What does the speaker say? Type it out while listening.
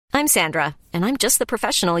I'm Sandra, and I'm just the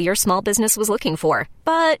professional your small business was looking for.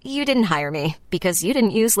 But you didn't hire me because you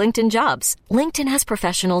didn't use LinkedIn Jobs. LinkedIn has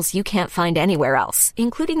professionals you can't find anywhere else,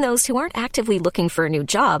 including those who aren't actively looking for a new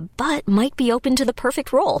job, but might be open to the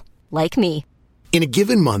perfect role, like me. In a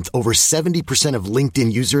given month, over 70% of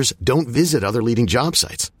LinkedIn users don't visit other leading job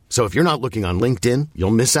sites. So if you're not looking on LinkedIn,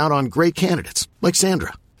 you'll miss out on great candidates like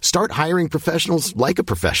Sandra. Start hiring professionals like a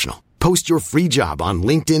professional. Post your free job on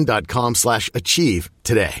linkedin.com/achieve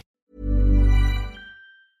today.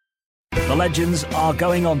 The Legends are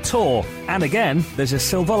going on tour, and again, there's a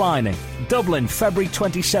silver lining. Dublin, February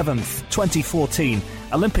 27th, 2014.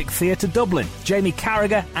 Olympic Theatre Dublin, Jamie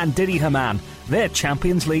Carragher and Didi Hamann. Their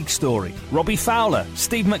Champions League story. Robbie Fowler,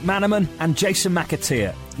 Steve McManaman and Jason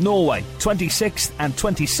McAteer. Norway, 26th and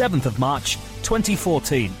 27th of March,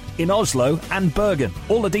 2014. In Oslo and Bergen.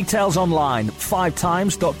 All the details online,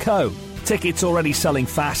 5times.co. Tickets already selling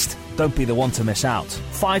fast. Don't be the one to miss out.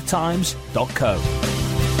 5times.co.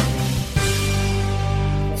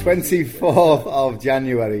 24th of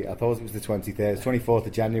January. I thought it was the 23rd. 24th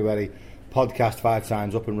of January. Podcast 5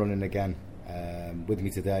 times up and running again. With me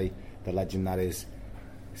today, the legend that is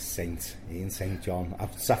Saint Ian St. John.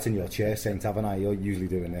 I've sat in your chair, Saint, haven't I? You're usually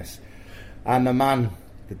doing this. And the man,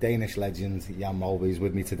 the Danish legend, Jan Molby, is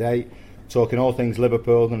with me today. Talking all things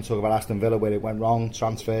Liverpool. Going to talk about Aston Villa, where it went wrong,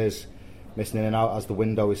 transfers, missing in and out as the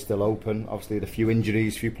window is still open. Obviously, the few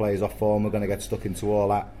injuries, few players off form. We're going to get stuck into all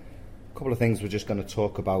that. A couple of things we're just going to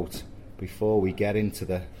talk about before we get into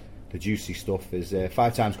the juicy stuff is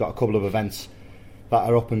 5 times got a couple of events that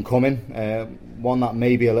are up and coming. One that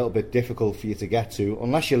may be a little bit difficult for you to get to,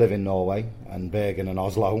 unless you live in Norway and Bergen and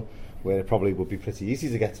Oslo, where it probably would be pretty easy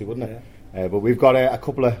to get to, wouldn't it? Yeah. But we've got a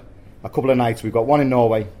couple of nights. We've got one in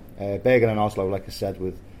Norway, Bergen and Oslo, like I said,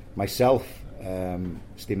 with myself,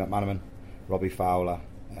 Steve McManaman, Robbie Fowler,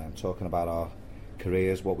 talking about our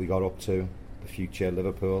careers, what we got up to, the future,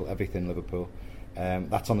 Liverpool, everything Liverpool.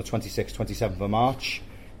 That's on the 26th, 27th of March.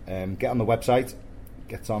 Get on the website,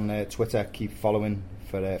 get on Twitter, keep following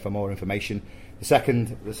for more information. The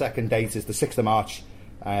second date is the 6th of March,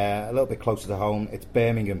 a little bit closer to home. It's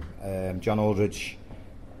Birmingham. John Aldridge,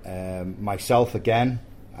 myself again,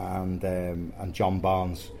 and John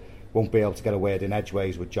Barnes. Won't be able to get a word in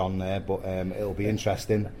edgeways with John there, but it'll be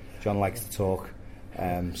interesting. John likes to talk.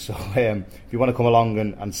 So if you want to come along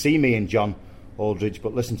and see me and John Aldridge,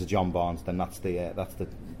 but listen to John Barnes, then that's the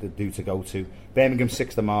do to go to. Birmingham,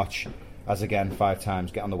 6th of March, as again, 5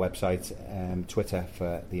 times. Get on the website, Twitter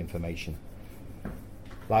for the information.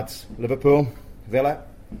 Lads, Liverpool, Villa,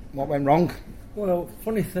 what went wrong? Well,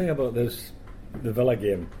 funny thing about the Villa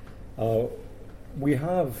game, we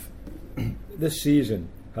have this season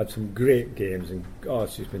had some great games, and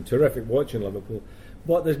it's just been terrific watching Liverpool,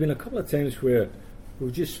 but there's been a couple of times where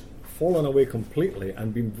we've just fallen away completely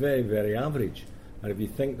and been very, very average. And if you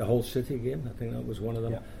think the whole City game, I think that was one of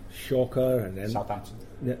them. Yeah. Shocker. And then Southampton.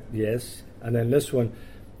 Yes. And then this one.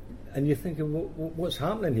 And you're thinking, what's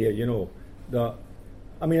happening here? You know,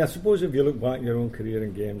 I suppose if you look back in your own career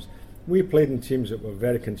in games, we played in teams that were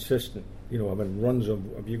very consistent. You know, having runs of,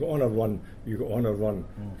 if you go on a run, you go on a run.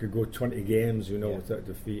 You could go 20 games, without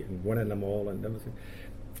defeat and winning them all and everything.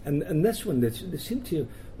 And this one, they seem to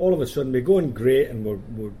all of a sudden be going great, and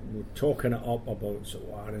we're talking it up about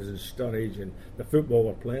Suarez and Sturridge and the football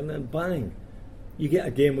we're playing, and bang, you get a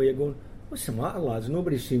game where you're going, what's the matter, lads?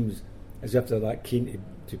 Nobody seems as if they're that keen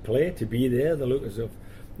to play, to be there. They look as if,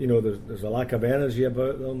 there's a lack of energy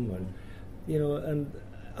about them, and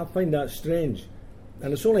I find that strange.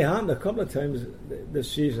 And it's only happened a couple of times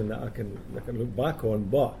this season that I can look back on,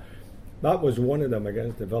 but that was one of them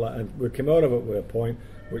against the Villa, and we came out of it with a point,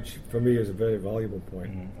 which for me is a very valuable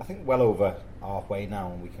point. I think well over halfway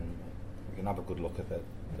now, and we can have a good look at the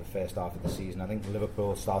first half of the season. I think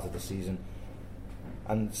Liverpool started the season,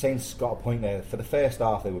 and Saints got a point there. For the first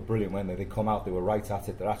half, they were brilliant, weren't they? They come out, they were right at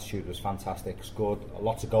it. Their attitude was fantastic. Scored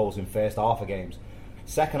lots of goals in first half of games.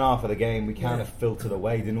 Second half of the game, we kind of filtered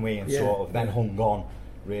away, didn't we? And sort of then hung on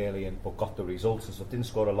really, but got the results and stuff. Didn't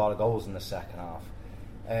score a lot of goals in the second half.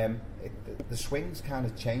 The swings kind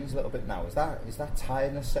of changed a little bit now. Is that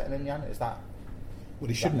tiredness setting in, Jan? Is that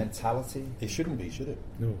mentality? It shouldn't be, should it?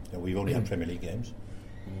 No. We've only had Premier League games.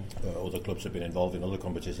 Other clubs have been involved in other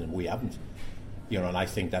competitions, we haven't. And I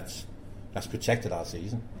think that's protected our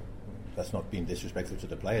season. That's not being disrespectful to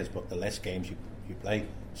the players, but the less games you play,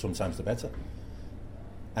 sometimes the better.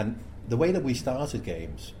 And the way that we started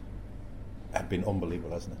games have been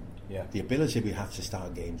unbelievable, hasn't it? Yeah. The ability we have to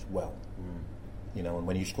start games well. And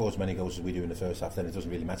when you score as many goals as we do in the first half, then it doesn't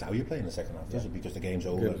really matter how you play in the second half, does it? Because the game's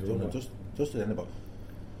over. Just to end. But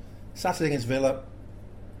Saturday against Villa,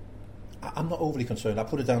 I'm not overly concerned. I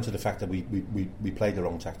put it down to the fact that we played the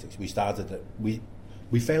wrong tactics. We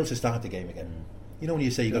failed to start the game again. You know when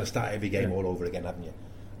you say you've got to start every game all over again, haven't you?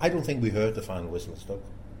 I don't think we heard the final whistle at Stoke.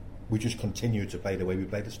 We just continued to play the way we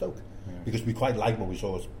played at Stoke. Because we quite liked what we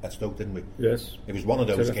saw at Stoke, didn't we? Yes. It was one of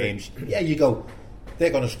those games. Yeah, you go, they're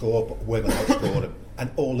going to score, but we're going to outscore them. And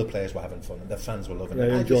all the players were having fun, and the fans were loving it.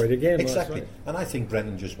 They enjoyed the game. Exactly. And I think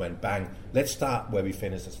Brendan just went, bang, let's start where we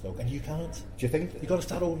finished at Stoke. And you can't. Do you think? You've got to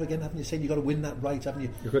start over again, haven't you? You've got to win that right, haven't you?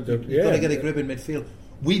 You've got to get a grip in midfield.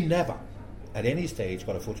 We never, at any stage,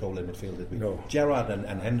 got a foothold in midfield, did we? No. Gerrard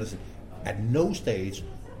and Henderson, at no stage,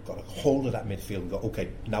 got a hold of that midfield and go, okay,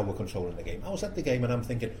 now we're controlling the game. I was at the game and I'm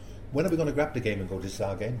thinking, when are we going to grab the game and go, this is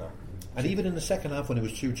our game now? And even in the second half when it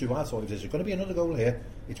was 2-2, I thought, if there's going to be another goal here,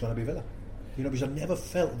 it's going to be Villa. You know, because I never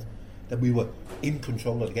felt that we were in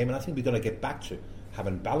control of the game, and I think we've got to get back to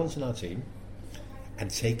having balance in our team and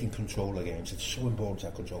taking control of games. It's so important to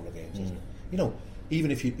have control of games, isn't it? You know,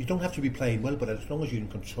 even if you don't have to be playing well, but as long as you're in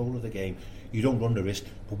control of the game, you don't run the risk.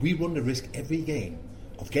 But we run the risk every game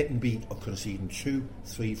of getting beat or conceding 2,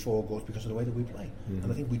 3, 4 goals because of the way that we play.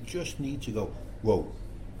 And I think we just need to go, whoa,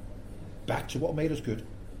 back to what made us good,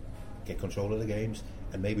 get control of the games,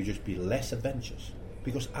 and maybe just be less adventurous.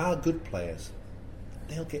 Because our good players,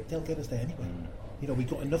 they'll get us there anyway. You know, we've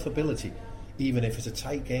got enough ability, even if it's a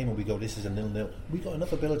tight game and we go, this is a 0-0, we've got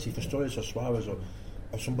enough ability for Sturridge or Suarez or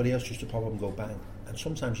somebody else just to pop up and go bang. And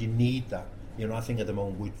sometimes you need that. You know, I think at the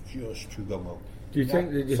moment we're just too gung-ho. Do you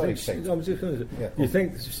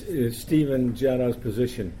think Steven Gerrard's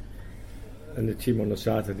position in the team on the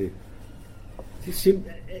Saturday, it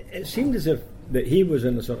seemed as if that he was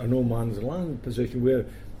in a sort of no man's land position where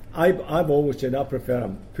I've always said I prefer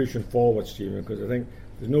him pushing forward, Stephen, because I think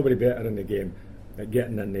there's nobody better in the game at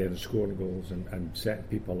getting in there and scoring goals and setting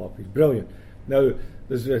people up. He's brilliant. Now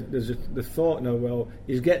there's the thought now. Well,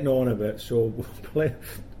 he's getting on a bit, so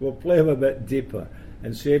we'll play him a bit deeper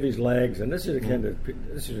and save his legs. And this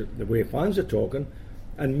is the way fans are talking.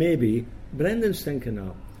 And maybe Brendan's thinking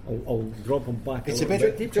now, I'll drop him back. It's a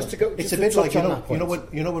bit deeper. Just to go. It's a bit like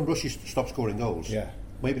you know when Rushy stopped scoring goals. Yeah.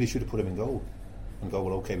 Maybe they should have put him in goal and go,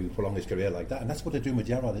 well, okay, we prolong his career like that, and that's what they're doing with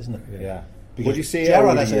Gerrard, isn't it? Yeah. Because would you see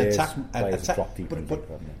Gerrard has an attack, drop deep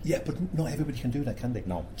but not everybody can do that, can they?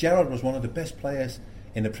 No. Gerrard was one of the best players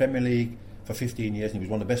in the Premier League for 15 years, and he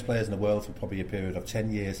was one of the best players in the world for probably a period of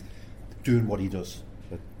 10 years, doing what he does.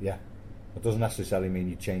 But, yeah. It doesn't necessarily mean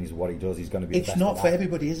you change what he does. He's going to be. It's not for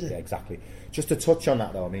everybody, is it? Yeah, exactly. Just to touch on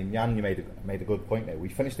that, though, I mean, Jan, you made a good point there. We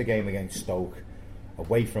finished the game against Stoke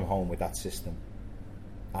away from home with that system,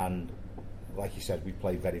 and like you said, we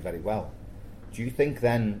played very, very well. Do you think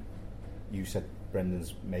then? You said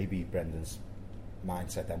Brendan's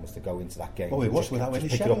mindset then was to go into that game. Oh, it was without any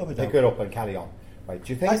shadow of a doubt. Pick it up and carry on. Right?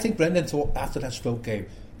 Do you think? I think Brendan thought after that Stoke game,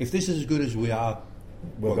 if this is as good as we are,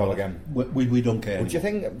 we'll go again. We don't care. Well, do you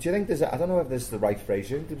think there's I don't know if this is the right phrase.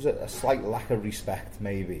 Do you think there was a slight lack of respect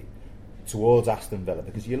maybe towards Aston Villa?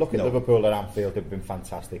 Because you look at Liverpool at Anfield, they've been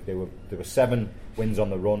fantastic. There were 7 wins on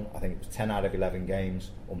the run. I think it was 10 out of 11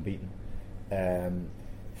 games unbeaten.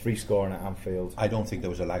 Free scoring at Anfield. I don't think there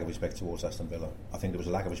was a lack of respect towards Aston Villa. I think there was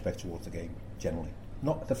a lack of respect towards the game generally.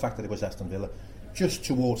 Not the fact that it was Aston Villa, just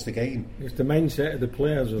towards the game. It's the mindset of the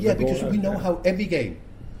players. Because we know how every game.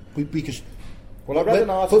 I read an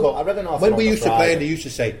article. When we used to play, and they used to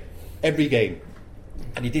say every game,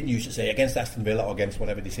 and he didn't used to say against Aston Villa or against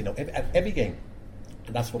whatever. They say no, every game,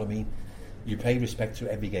 and that's what I mean. You pay respect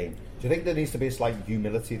to every game. Do you think there needs to be a slight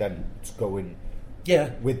humility then to go in?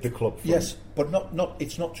 Yeah, with the club. Yes, but not.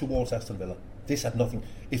 It's not towards Aston Villa. This had nothing.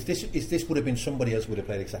 If this would have been somebody else, would have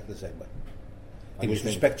played exactly the same way. It was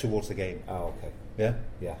respect towards the game. Oh, okay.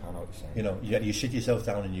 Yeah, I know what you're saying. You know, you sit yourself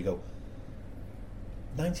down and you go.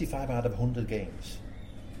 95 out of 100 games,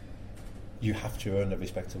 you have to earn the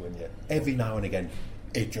respect to win. Yeah, every now and again,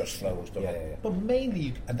 it just flows. Doesn't it? Yeah. But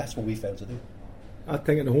mainly, and that's what we failed to do. I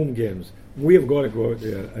think in the home games, we've got to go out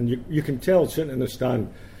there, and you can tell sitting in the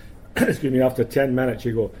stand. Excuse me. After 10 minutes,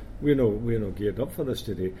 you go, we're not geared up for this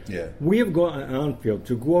today. Yeah. We have got at Anfield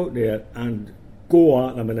to go out there and go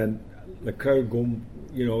at them, and then the crowd go,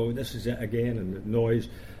 this is it again, and the noise,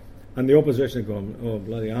 and the opposition going, oh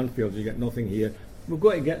bloody Anfield, you get nothing here. We've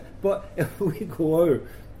got to but if we go out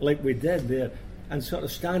like we did there and sort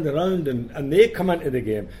of stand around and they come into the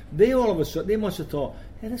game, they all of a sudden, they must have thought,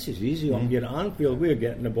 hey, this is easy up here at Anfield. We're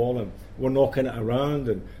getting the ball and we're knocking it around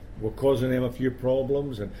and we're causing them a few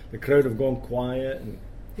problems, and the crowd have gone quiet, and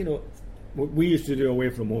what we used to do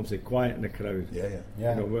away from home, say quiet in the crowd. Yeah.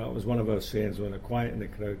 That was one of our sayings, when they're quiet in the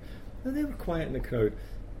crowd. Now they were quiet in the crowd.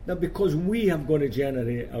 Now because we have got to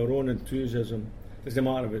generate our own enthusiasm, it's a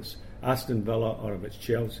matter of Aston Villa or if it's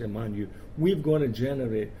Chelsea, Man U, we've got to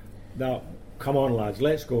generate that. Come on, lads,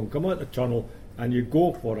 let's go. Come out the tunnel, and you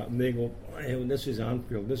go for it, and they go, oh, this is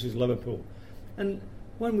Anfield, this is Liverpool. And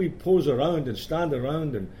when we pose around and stand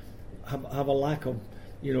around and have a lack of,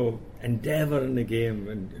 endeavour in the game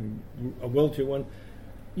and a will to win,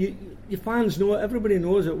 your fans know it, everybody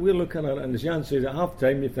knows it. We're looking at it, and as Jan says, at half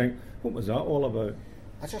time you think, what was that all about?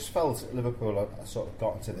 I just felt Liverpool had sort of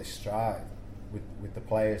got into this stride with the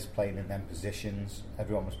players playing in them positions.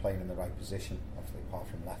 Everyone was playing in the right position, obviously apart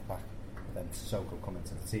from left back. But then Sissoko coming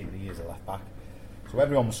to the team, and he is a left back. So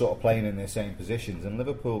everyone was sort of playing in their same positions, and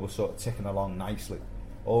Liverpool was sort of ticking along nicely,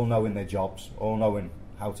 all knowing their jobs, all knowing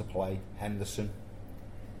how to play. Henderson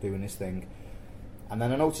doing his thing. And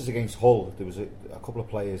then I noticed against Hull, there was a couple of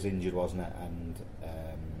players injured, wasn't it? And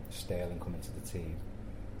Sterling coming to the team.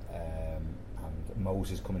 And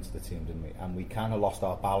Moses coming to the team, didn't we? And we kind of lost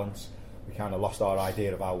our balance. We kind of lost our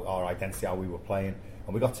idea of our identity, how we were playing.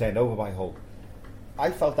 And we got turned over by Hull. I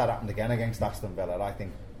felt that happened again against Aston Villa. I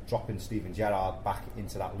think dropping Steven Gerrard back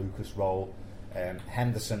into that Lucas role.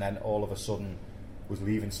 Henderson then all of a sudden was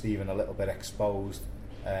leaving Steven a little bit exposed.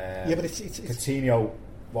 But it's Coutinho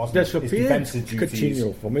wasn't his defensive duties.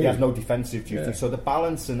 Coutinho for me. He has no defensive duties. Yeah. So the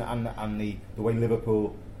balance and the way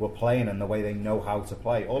Liverpool were playing and the way they know how to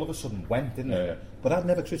play all of a sudden went, didn't it? But I've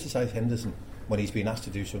never criticised Henderson when he's been asked to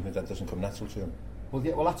do something that doesn't come natural to him. Well,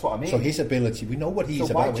 yeah, that's what I mean. So his ability, we know what he's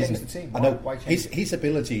so why about, change isn't the it? team? I know why change his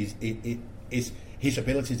ability is his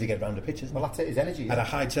ability to get around the pitch, isn't well, it? that's it, his energy. At a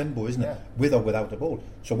high tempo, isn't it? With or without the ball.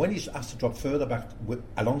 So when he's asked to drop further back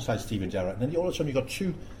alongside Steven Gerrard, and then all of a sudden you've got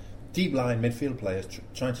two deep line midfield players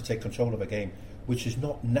trying to take control of a game, which is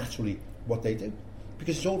not naturally what they do.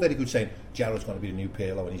 Because it's all very good saying Gerrard's going to be the new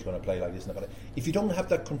Pirlo and he's going to play like this and that. If you don't have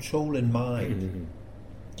that control in mind,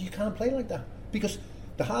 you can't play like that. Because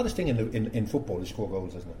the hardest thing in football is score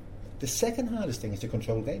goals, isn't it? The second hardest thing is to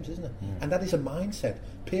control games, isn't it? And that is a mindset.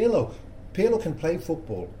 Pirlo can play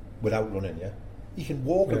football without running, yeah? He can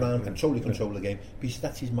walk around and totally control the game because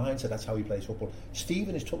that's his mindset, that's how he plays football.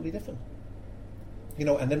 Steven is totally different.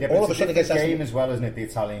 And then all of a sudden it's a game as well, isn't it? The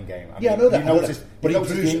Italian game. I know that. But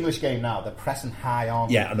the English game now, they're pressing high on.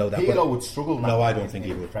 Yeah, I know that. Pirlo would struggle now. No, I don't think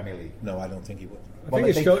he would. Premier League. No, I don't think he would. Well,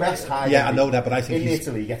 they press high. Yeah, I know that, but I think in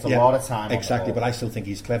Italy he gets a lot of time. Exactly, but I still think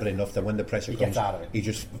he's clever enough that when the pressure comes, he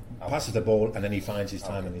just passes the ball and then he finds his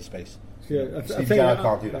time and his space. Yeah, Steve Gerrard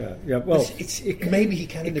can't do that. Yeah, well, maybe he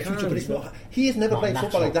can in the future, but it's not. He has never played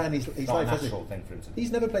football like that in his life. Natural thing for him to do.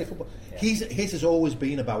 He's never played football. Yeah. His has always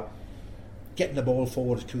been about getting the ball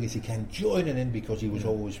forward as quick as he can, joining in because he was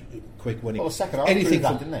always quick when he. Well, the second half proved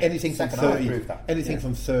that, didn't it? Anything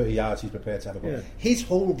from 30 yards, he's prepared to have a ball. Yeah. His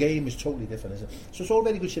whole game is totally different, isn't it? So it's all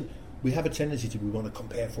very good. We have a tendency we want to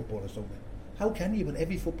compare footballers, don't we? How can you when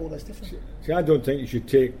every footballer is different? See, I don't think you should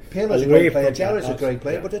take. Pirlo's a great player, Gerrard's a great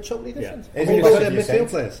player, but they're totally different. Yeah.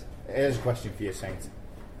 Here's a question for you, Saint.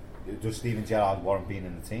 Does Steven Gerrard warrant being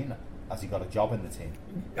in the team? Has he got a job in the team?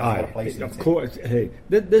 Of course. Hey,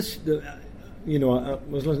 I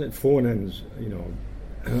was listening to phone-ins,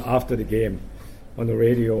 after the game on the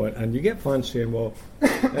radio, and you get fans saying, well,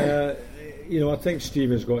 I think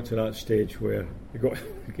Steven's got to that stage where you got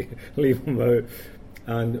to leave him out.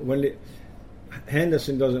 And when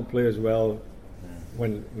Henderson doesn't play as well,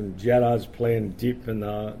 when Gerrard's playing deep in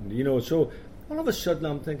that, so all of a sudden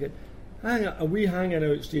I'm thinking, are we hanging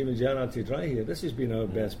out Steven Gerrard to dry here? This has been our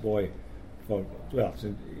best boy for,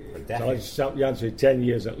 Jan said 10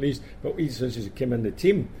 years at least, but since he came in the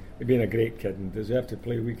team, he's been a great kid and deserved to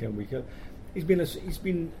play week in, week out. He's been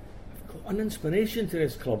an inspiration to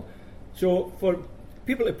this club. So for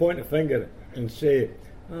people to point a finger and say,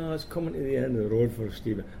 it's coming to the end of the road for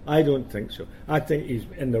Steven, I don't think so. I think he's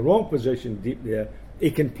in the wrong position deep there. He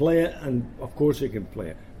can play it, and of course he can play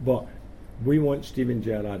it, but we want Steven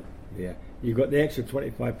Gerrard there. You've got the extra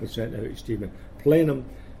 25% out of Steven, playing him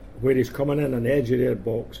where he's coming in on the edge of their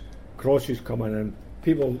box, crosses coming in,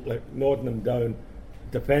 people like nodding him down,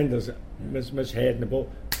 defenders misheading the ball,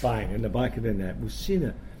 bang, in the back of the net. We've seen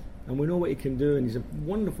it, and we know what he can do, and he's a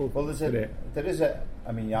wonderful player.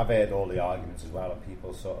 I mean, I've heard all the arguments as well, and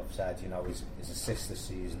people sort of said, his assists this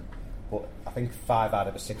season, but I think 5 out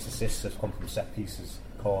of his 6 assists have come from set pieces,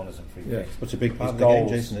 corners and free kicks. But it's a big part of the game,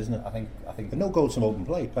 Jason, isn't it? I think but no goals from open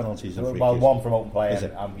play, penalties and free kicks. Well, one from open play,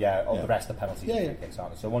 the rest are penalties and free kicks,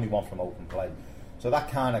 aren't they? So only one from open play. So that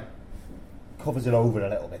kind of covers it over a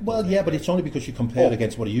little bit. Well, but it's only because you compare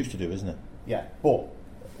against what he used to do, isn't it? Yeah, but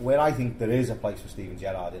where I think there is a place for Steven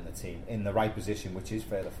Gerrard in the team, in the right position, which is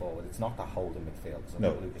further forward, it's not that holding midfield, because I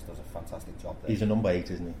think Lucas does a fantastic job there. He's a number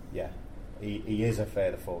 8, isn't he? Yeah. He is a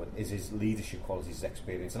further forward. Is his leadership qualities, his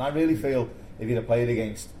experience, and I really feel if he'd have played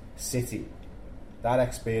against City, that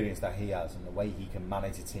experience that he has and the way he can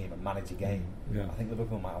manage a team and manage a game, Yeah. I think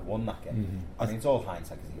Liverpool might have won that game. I mean, it's all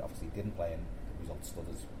hindsight because he obviously didn't play and the result stood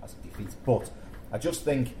as a defeat. But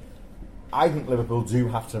I think Liverpool do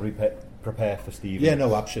have to prepare for Steven. Yeah,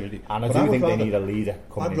 no, absolutely. And I But do think rather, they need a leader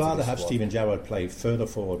coming I'd into rather this have squad. Steven Gerrard play further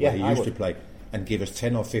forward Yeah, where he I used would. to play and give us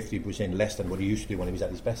 10 or 50% less than what he used to do when he was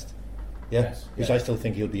at his best. Yeah, Yes, because yeah. I still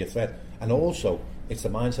think he'll be a threat. And also, it's the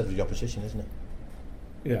mindset of the opposition, isn't it?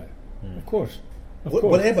 Yeah, of course. Of Wh-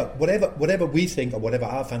 course. Whatever we think or whatever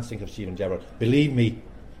our fans think of Steven Gerrard, believe me,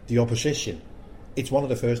 the opposition, it's one of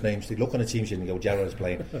the first names they look on a team sheet and go, Gerrard is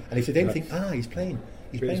playing. And if they then think, he's playing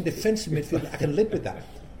defensive midfield, I can live with that.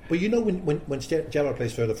 But you know, when Gerrard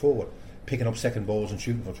plays further forward, picking up second balls and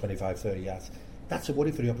shooting from 25, 30 yards, that's a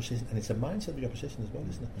worry for the opposition, and it's a mindset of the opposition as well,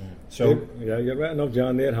 isn't it? So Yeah, you're right enough,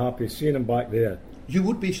 John. They're happy seeing him back there. you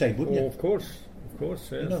would be saying, wouldn't Oh, you? of course. Yes.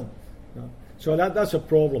 You know. Yeah. So that's a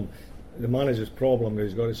problem. The manager's problem.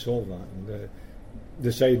 He's got to solve that and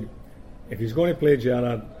decide if he's going to play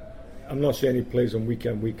Gerrard. I'm not saying he plays him week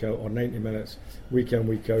in, week out, or 90 minutes week in,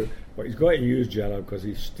 week out, but he's got to use Gerrard because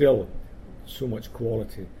he's still so much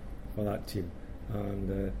quality for that team.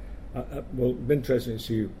 And it'll be interesting to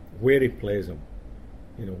see where he plays him.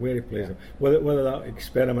 You know, where he plays him. Whether that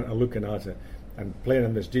experiment of looking at it and playing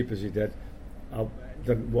him as deep as he did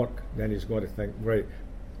didn't work, then he's got to think, right,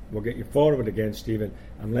 we'll get you forward again, Stephen,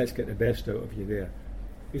 and let's get the best out of you there.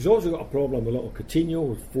 He's also got a problem with little Coutinho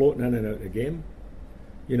who's floating in and out of the game.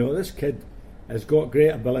 You know, this kid has got great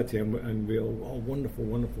ability and we're all wonderful,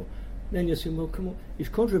 wonderful. Then you say, well, come on, his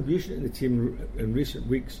contribution to the team in recent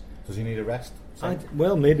weeks. Does he need a rest?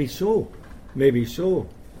 Well, maybe so. Maybe so.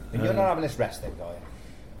 And you're not having this rest thing, are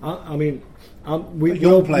you? I mean, we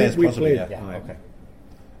young players we possibly, played. yeah.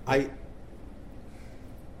 Okay.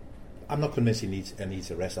 I'm not convinced he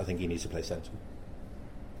needs a rest. I think he needs to play central.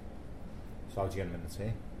 So how do you get him in the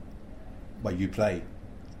team? Well, you play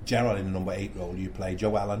Gerrard in the number 8 role, you play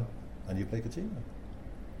Joe Allen, and you play Coutinho.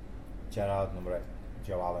 Gerrard, number 8,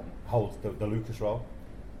 Joe Allen holds the Lucas role.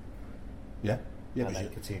 Yeah. And but then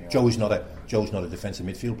Coutinho. Joe's not a defensive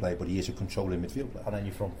midfield player, but he is a controlling midfield player. And then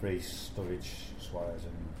your front three, Sturridge, Suarez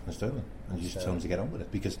And Sterling. And you just tell him to get on with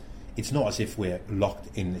it, because it's not as if we're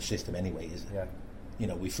locked in the system anyway, is it? Yeah. You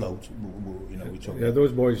know, we float. We talk. Yeah,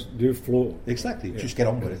 those boys do float. Exactly. Yeah. Just get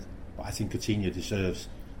on with it. But I think Coutinho deserves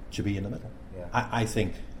to be in the middle. Yeah. I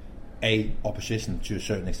think opposition to a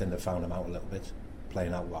certain extent have found him out a little bit,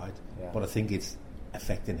 playing out wide. Yeah. But I think it's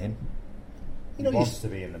affecting him. He wants to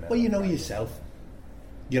be in the middle. Well, you know yourself.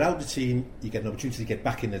 You're out the team. You get an opportunity to get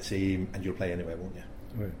back in the team, and you'll play anyway, won't you?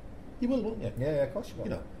 Right. You will, won't you? Yeah, of course you will. You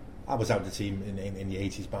know, I was out the team in the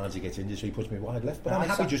 80s. Barnes gets injured, so he puts me wide left. But No, I'm I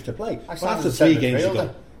happy sat- just to play. I But sat after as a 3 centre games, you midfielder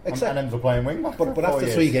go. and ended up playing wing back. But for after 4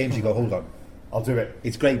 3 years. games, you go, hold on. I'll do it.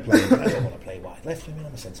 It's great playing, but I don't want to play wide left. I mean,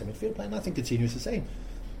 I'm a centre midfield player, and I think Coutinho is the same.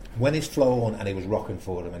 When it's flowing and it was rocking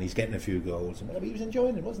for him, and he's getting a few goals, and whatever, he was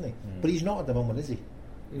enjoying it, wasn't he? But he's not at the moment, is he?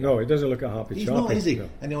 No, he doesn't look a happy He's chappy. not, is he? No.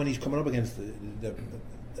 And when he's coming up against the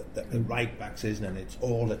right backs, isn't it? And it's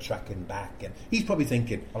all the tracking back, and he's probably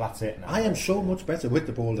thinking, Well, that's it now. I am so much better with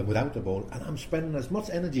the ball than without the ball, and I'm spending as much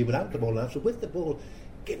energy without the ball now. So with the ball,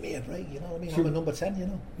 give me a break. You know what I mean? I'm a number 10. You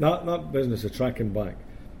know. That business of tracking back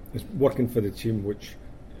is working for the team, which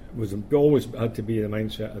was always had to be the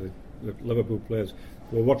mindset of the Liverpool players.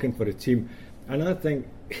 We're working for the team, and I think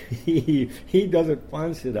he doesn't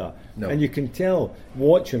fancy that. No. And you can tell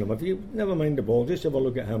watching him. If you never mind the ball, just have a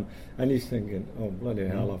look at him, and he's thinking, "Oh bloody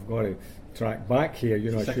hell, I've got to track back here.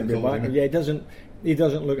 You know, I should Second be thought, back." isn't it? Yeah, he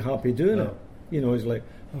doesn't look happy doing No. it. You know, he's like,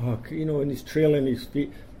 oh, you know, and he's trailing his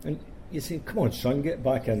feet, and you say, "Come on, son, get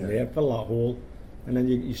back in there, fill that hole." And then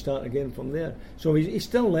you start again from there. So he's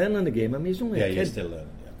still learning the game. I mean, he's only a kid. He's still learning.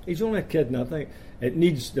 Yeah. He's only a kid, and I think it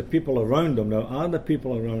needs the people around him. Now, are the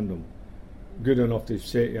people around him good enough to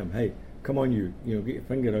say to him, "Hey, come on, you know, get your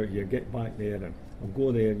finger out here, get back there, and I'll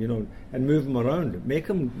go there," you know, and move him around, make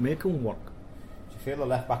him work. Do you feel the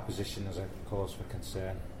left back position is a cause for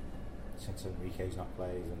concern since Enrique's not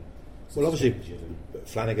played? And Well, obviously, injured and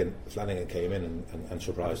Flanagan came in and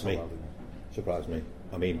surprised me. well, didn't Surprised me.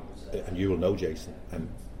 I mean, and you will know, Jason, and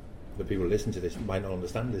the people who listen to this might not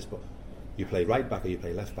understand this, but you play right back or you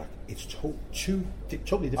play left back. It's two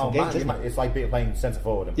totally different games, isn't it? It's like playing centre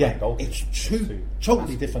forward and Yeah, playing goal. it's two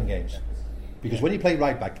totally different games. Because when you play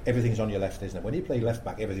right back, everything's on your left, isn't it? When you play left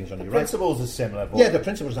back, everything's on your right. Principles are similar, but Yeah, the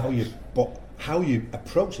principles are how you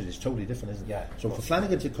approach it is totally different, isn't it? Yeah. So for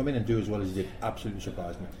Flanagan to come in and do as well as he did absolutely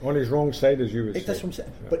surprised me. On his wrong side, as you would say. That's what I'm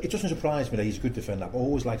saying. But it doesn't surprise me that he's a good defender. I've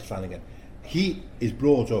always liked Flanagan. He is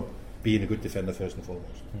brought up being a good defender first and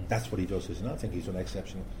foremost. That's what he does, isn't it? I think he's done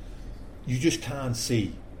exceptional. You just can't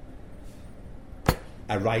see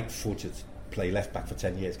a right-footed play left-back for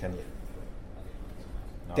 10 years, can you?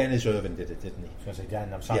 No. Dennis Irvin did it, didn't he? I was going to say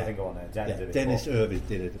Den. I'm trying to think on there. Den did it. Dennis Irvin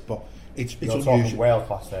did it, but it's You're unusual. talking world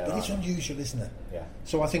class there. It's unusual, isn't it? Yeah.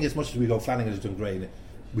 So I think as much as we go, Flanagan has done great.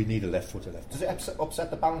 We need a left-footed left. Does it upset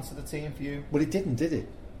the balance of the team for you? Well, it didn't, did it?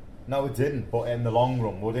 No, it didn't. But in the long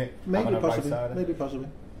run, would it? Maybe possibly.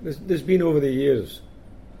 There's been over the years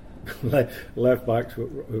left backs,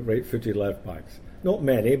 right-footed left backs. Not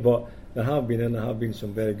many, but there have been, and there have been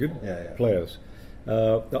some very good players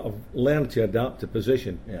that have learned to adapt to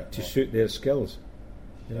position to suit their skills.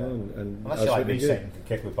 You know, and unless you like me saying to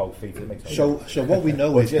kick with both feet, it makes so what we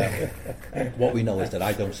know is that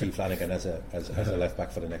I don't see Flanagan as a left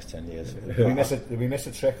back for the next 10 years. Did we miss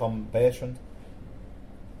a trick on Bertrand?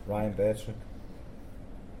 Ryan Bertrand.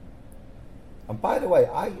 And by the way,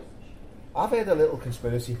 I've heard a little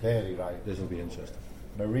conspiracy theory, right? This will be interesting.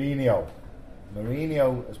 Mourinho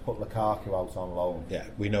has put Lukaku out on loan. Yeah,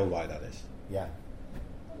 we know why that is. Yeah.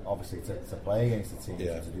 Obviously to play against the team,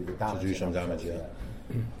 to do the damage. To do some damage,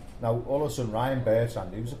 Now, all of a sudden, Ryan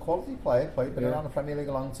Bertrand, who's a quality player, been around the Premier League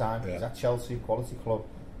a long time, he's at Chelsea, quality club,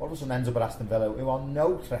 all of a sudden ends up at Aston Villa, who are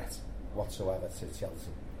no threat whatsoever to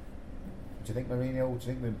Chelsea. Do you think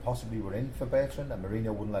we possibly were in for Bertrand and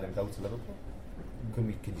Mourinho wouldn't let him go to Liverpool?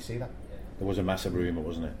 Can you see that? There was a massive rumour,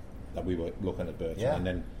 wasn't it, that we were looking at Bertrand, and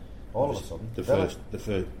then all of a sudden the first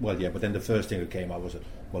but then the first thing that came out was that,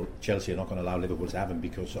 well, Chelsea are not going to allow Liverpool to have him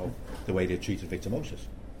because of the way they treated Victor Moses.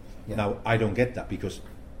 Yeah. Now I don't get that, because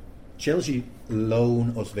Chelsea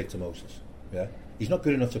loan us Victor Moses. Yeah, he's not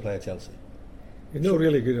good enough to play at Chelsea. He's not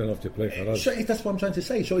really good enough to play for us. So that's what I'm trying to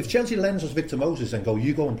say. So if Chelsea lends us Victor Moses and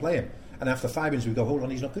you go and play him, and after 5 minutes we go, hold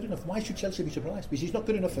on, he's not good enough. Why should Chelsea be surprised? Because he's not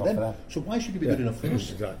good enough for them. So why should he be good enough for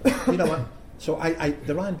us? Exactly. You know what? So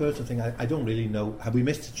the Ryan Bertrand thing, I don't really know. Have we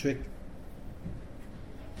missed a trick?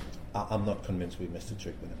 I'm not convinced we missed a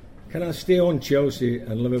trick with him. Can I stay on Chelsea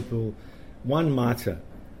and Liverpool? One matter,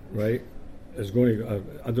 right, is going to...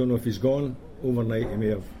 I don't know if he's gone overnight. He may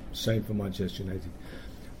have signed for Manchester United.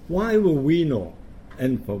 Why were we not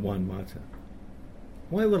in for one matter?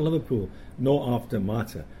 Why were Liverpool not after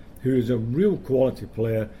Mata, who is a real quality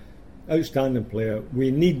player, outstanding player?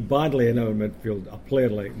 We need badly in our midfield a player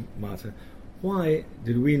like Mata. Why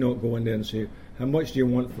did we not go in there and say, how much do you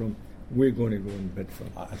want from him? We're going to go and bid for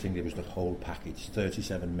him. I think it was the whole package.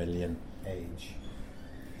 37 million. Age.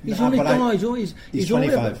 He's only 25. He's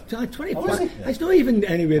 25. He's not even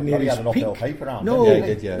anywhere near his peak. Paper around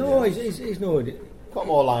He's not. Got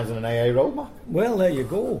more lines than an AA roadmap. Well, there you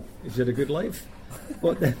go. He's had a good life.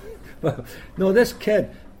 No, this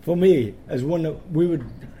kid, for me, is one that we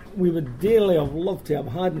would dearly have loved to have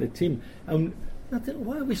had in the team. And I think,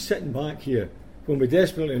 why are we sitting back here when we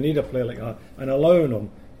desperately need a player like that and allowing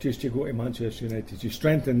him just to go to Manchester United to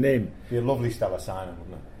strengthen them? It'd be a lovely Stella signing,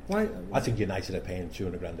 wouldn't it? Why? I think United are paying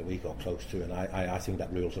 $200,000 a week or close to, and I think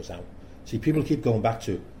that rules us out. See, people keep going back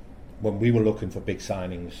to when we were looking for big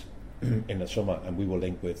signings in the summer, and we were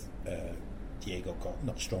linked with Diego Costa,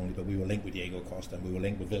 not strongly, but we were linked with Diego Costa, and we were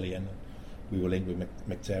linked with Willian, we were linked with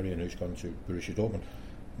McAteer, who's gone to Borussia Dortmund.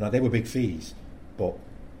 Now, they were big fees, but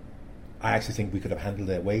I actually think we could have handled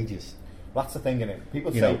their wages. That's the thing, innit?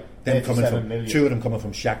 People say them coming from, million. 2 of them coming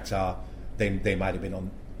from Shakhtar, they might have been on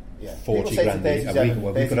 40 grand a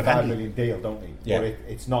week. We could have $35 million deal, don't they? Yeah. But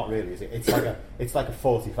it's not really, is it? It's like a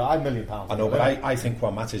 £45 million. I know, but I think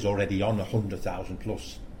Juan Mata is already on 100,000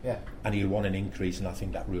 plus. Yeah. And he'll want an increase, and I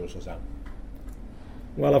think that rules us out.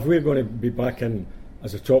 Well, if we're going to be back in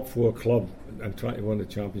as a top 4 club and try to win the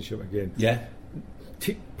championship again,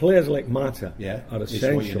 players like Mata are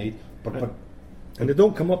essential. What you need. And they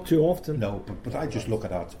don't come up too often. No, but I just look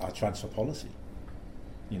at our transfer policy.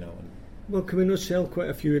 Well, can we not sell quite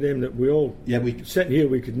a few of them that we all... Yeah, sitting here,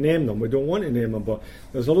 we could name them. We don't want to name them, but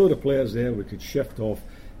there's a load of players there we could shift off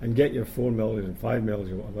and get your 4 million and 5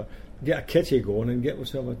 million or whatever, get a kitty going and get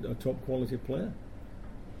yourself a top quality player.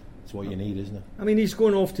 That's what you need, isn't it? I mean, he's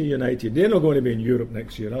going off to United. They're not going to be in Europe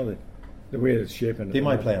next year, are they? The way it's shaping. They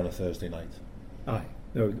might play on a Thursday night. Aye.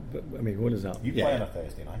 No, but, I mean, what is that? You play on a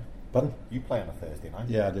Thursday night. Pardon? You play on a Thursday night.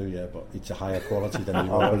 Yeah, I do, but it's a higher quality than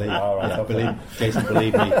you will believe. All right, okay. Jason,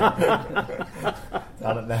 believe me.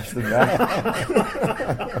 Not at Neston there.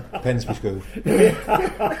 Pensby School.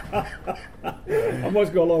 I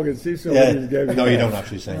must go along and see some of these games. No, you don't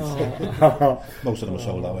actually say. Most of them are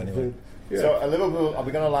sold out anyway. Yeah. So, Liverpool, are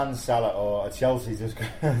we going to land Salah, or are Chelsea just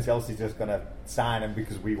going to sign him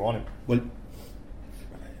because we want him?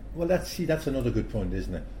 Well, that's another good point,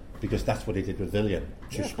 isn't it? Because that's what he did with Willian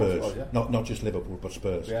to Spurs, not just Liverpool but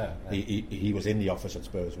Spurs. Yeah. He was in the office at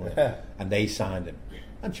Spurs, wasn't he? And they signed him.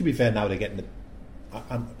 And to be fair, now they're getting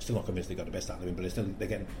I'm still not convinced they got the best out of him, but they're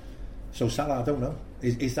getting. So Salah, I don't know.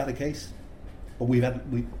 Is that a case? But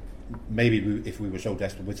if we were so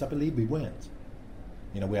desperate, which I believe we weren't.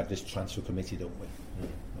 We have this transfer committee, don't we?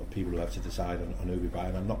 People who have to decide on who we buy,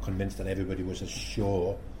 and I'm not convinced that everybody was as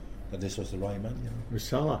sure that this was the right man. With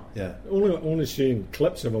Salah, yeah. Only seeing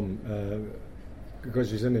clips of him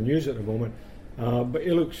because he's in the news at the moment. But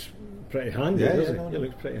he looks pretty handy, doesn't he? He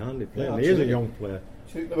looks pretty handy playing. He is a young player.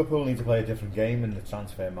 I think Liverpool need to play a different game in the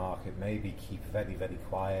transfer market. Maybe keep very, very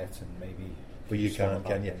quiet, and maybe. But you can't,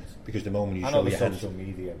 can you? Because the moment you show your hands,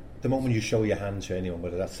 media. The moment you show your hand to anyone,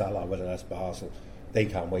 whether that's Salah, whether that's Basel, they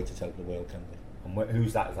can't wait to tell the world, can they? And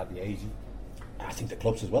who's that? Is that the agent? I think the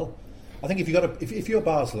clubs as well. I think if you're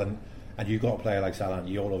Basel and you've got a player like Salah, and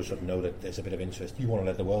you all of a sudden know that there's a bit of interest, you want to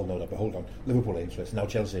let the world know that. But hold on, Liverpool are interested now.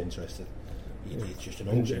 Chelsea are interested. It's just an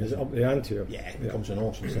auction. It's up the ante. Yeah, it becomes an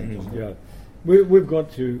auction thing. Yeah, we've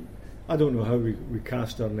got to. I don't know how we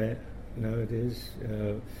cast our net nowadays,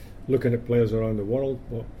 looking at players around the world,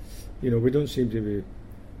 but we don't seem to be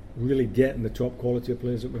really getting the top quality of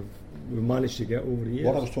players that we've managed to get over the years.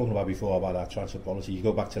 What I was talking about before about our transfer policy, you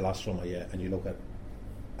go back to last summer, and you look at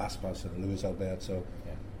Aspas and Luis Alberto,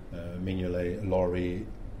 Mignolet, Laurie,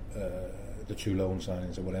 the 2 loan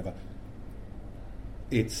signings or whatever.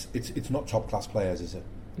 It's not top class players, is it?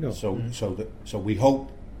 No. So we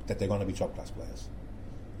hope that they're going to be top class players.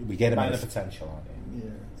 We get them in the potential, aren't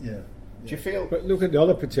they? Yeah. Do you feel? But look at the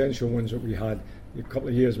other potential ones that we had a couple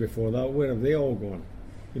of years before that. Where have they all gone?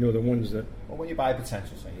 The ones that. Well, when you buy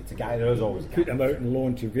potential, so it's a guy that is always put them out and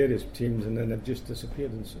loan to various teams, and then they've just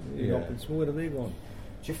disappeared. And so where have they gone?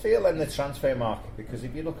 Do you feel in the transfer market? Because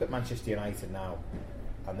if you look at Manchester United now,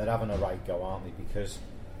 and they're having a right go, aren't they? Because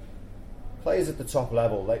players at the top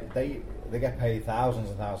level, they get paid thousands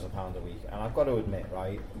and thousands of pounds a week, and I've got to admit,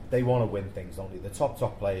 right, they want to win things, don't they? The top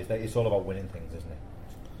players, it's all about winning things, isn't it?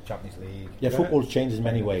 Champions League. Yeah, football's changed in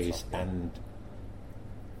many ways, and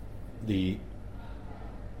the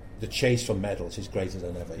chase for medals is greater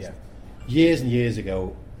than ever. Yeah. Years and years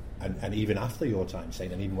ago, and even after your time,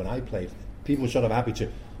 saying, and even when I played, people were sort of happy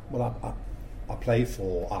to. Well, I play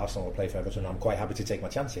for Arsenal, I play for Everton. I'm quite happy to take my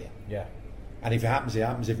chance here. Yeah. And if it happens, it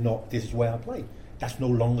happens. If not, this is where I play. That's no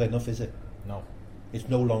longer enough, is it? No. It's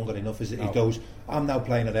no longer enough, is it? No. It goes, I'm now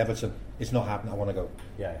playing at Everton. It's not happening. I want to go.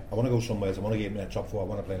 Yeah. I want to go somewhere else. I want to get in the top 4. I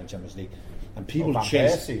want to play in the Champions League. And people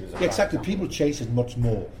chase. Exactly. People chase as much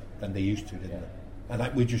more than they used to, didn't they?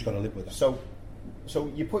 And we just got to live with that. So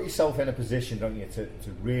you put yourself in a position, don't you, to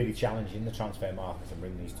really challenge in the transfer markets and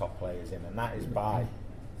bring these top players in, and that is by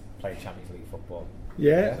playing Champions League football.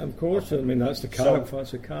 Yeah, of course. I mean, that's the carrot.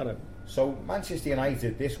 That's the carrot. So Manchester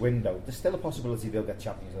United, this window, there's still a possibility they'll get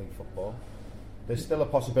Champions League football. There's still a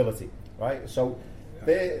possibility, right? So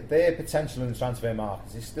their potential in the transfer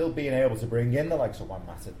markets is still being able to bring in the likes of Juan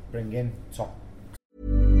Mata, bring in top.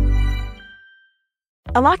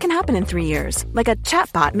 A lot can happen in 3 years, like a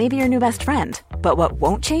chatbot may be your new best friend. But what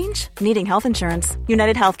won't change? Needing health insurance.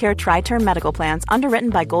 United Healthcare Tri-Term Medical Plans, underwritten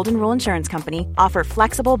by Golden Rule Insurance Company, offer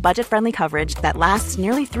flexible, budget-friendly coverage that lasts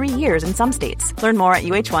nearly 3 years in some states. Learn more at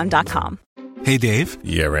UH1.com. Hey, Dave.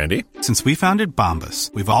 Yeah, Randy. Since we founded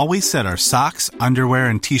Bombas, we've always said our socks, underwear,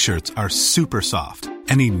 and T-shirts are super soft.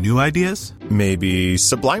 Any new ideas? Maybe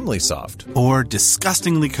sublimely soft. Or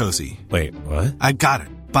disgustingly cozy. Wait, what? I got it.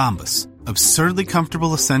 Bombas. Absurdly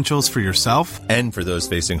comfortable essentials for yourself and for those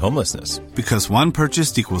facing homelessness. Because one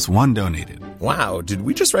purchased equals one donated. Wow, did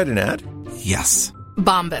we just write an ad? Yes.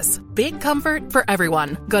 Bombas. Big comfort for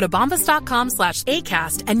everyone. Go to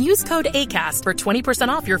bombas.com/ACAST and use code ACAST for 20%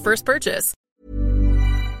 off your first purchase.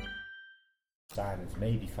 Signings,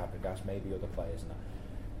 maybe Fabregas, maybe other players now.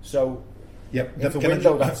 So yep, it's a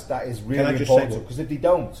window that is really important, because if they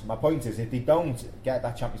don't, my point is, if they don't get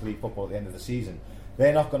that Champions League football at the end of the season,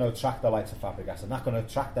 they're not going to attract the likes of Fabregas. They're not going to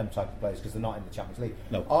attract them type of players because they're not in the Champions League.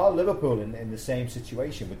 No. Are Liverpool in the same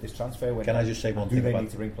situation with this transfer window? Can I just say one thing about need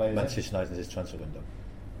to bring players Manchester United this transfer window?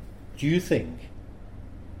 Do you think,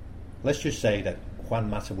 let's just say that Juan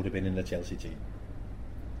Mata would have been in the Chelsea team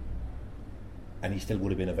and he still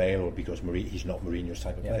would have been available because he's not Mourinho's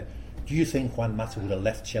type of player. Do you think Juan Mata would have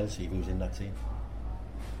left Chelsea if he was in that team?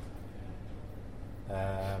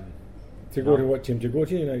 To go to what team? To go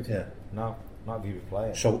to United? Yeah. No. Not if he was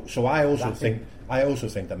playing. So I also think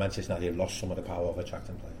that Manchester United have lost some of the power of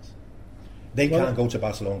attracting players. They can't go to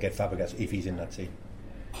Barcelona and get Fabregas if he's in that team.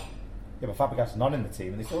 Yeah, but Fabregas is not in the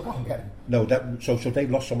team and they still can't get him. No, so they've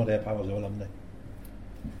lost some of their power as well, haven't they?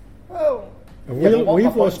 Well,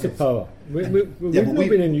 we've lost the power. We've not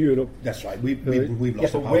been in Europe. That's right. We've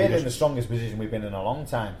lost the power. We're in the strongest position we've been in a long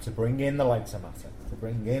time to bring in the likes of Mata, to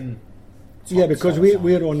bring in Yeah, because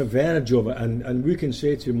we're on the verge of it, and we can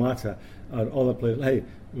say to Mata or other players, hey,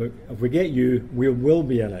 look, if we get you, we will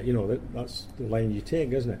be in it. You know, that's the line you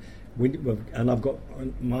take, isn't it? And I've got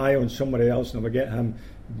my eye on somebody else, and if I get him,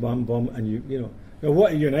 bum, and you know. Now,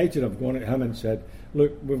 what United have gone at him and said,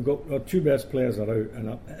 look, we've got our two best players are out, and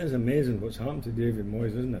it is amazing what's happened to David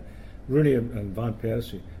Moyes, isn't it? Rooney and Van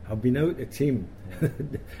Persie have been out the team,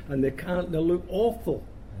 and they look awful.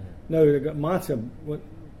 Now they've got Mata,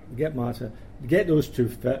 get those two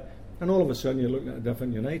fit, and all of a sudden you're looking at a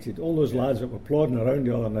different United. All those lads that were plodding around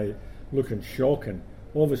the other night, looking shocking,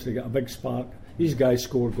 obviously got a big spark. These guys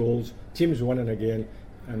score goals, teams winning again,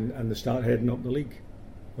 and they start heading up the league.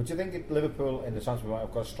 Would you think Liverpool in the transfer might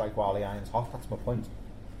have got to strike while the iron's hot? That's my point.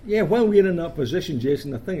 Yeah, while we're in that position,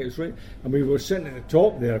 Jason, I think it's right. And we were sitting at the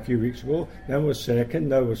top there a few weeks ago. Then we're second.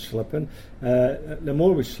 Now we're slipping. The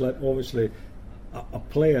more we slip, obviously, a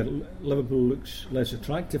player, Liverpool looks less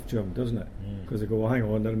attractive to him, doesn't it? Because they go, hang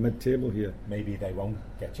on, they're mid-table here. Maybe they won't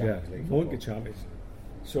get Champions League. Won't get Champions.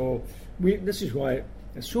 So this is why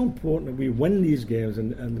it's so important that we win these games.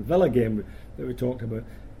 And the Villa game that we talked about,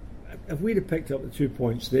 if we'd have picked up the 2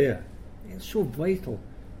 points there, it's so vital,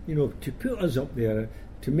 you know, to put us up there,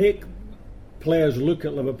 to make players look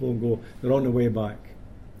at Liverpool and go, they're on the way back.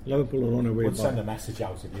 Liverpool are on the way back. Would send a message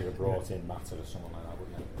out if you'd have brought in Mata or someone like that,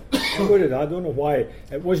 wouldn't it? I don't know why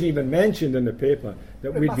it wasn't even mentioned in the paper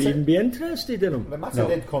that we'd even be interested in him. But Mata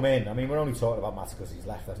did come in. I mean, we're only talking about Mata because he's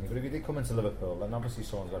left, hasn't he? But if he did come into Liverpool, then obviously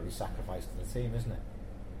someone's got to be sacrificed to the team, isn't it?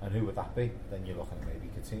 And who would that be? Then you're looking at maybe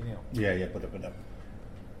Coutinho. Yeah, but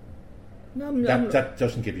that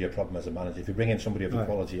doesn't give you a problem as a manager. If you bring in somebody of the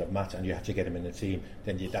quality of Matt and you have to get him in the team,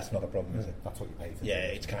 then that's not a problem, is it? That's what you pay for. Yeah,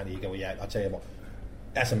 it's kind of, you go, yeah, I'll tell you what,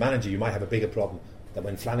 as a manager you might have a bigger problem that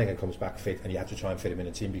when Flanagan comes back fit and you have to try and fit him in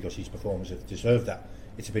a team because his performance has deserved that.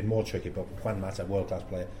 It's a bit more tricky, but Juan Mata, world-class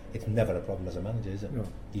player, it's never a problem as a manager, is it? No.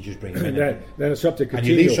 You just bring him in then it's up to Coutinho. And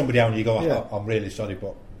you leave somebody out and you go, I'm really sorry,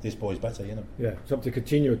 but this boy's better, you know. Yeah, it's up to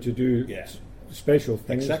Coutinho to do special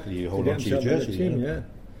things. Exactly, you hold on to your jersey. Team, yeah.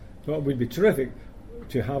 So it would be terrific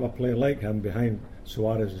to have a player like him behind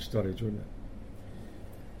Suarez and Sturridge, wouldn't it?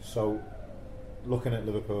 So, looking at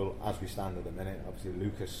Liverpool as we stand at the minute, obviously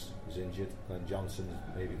Lucas is injured, Glenn Johnson,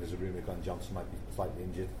 maybe there's a rumour Glenn Johnson might be slightly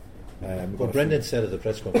injured. But Brendan said at the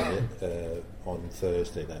press conference on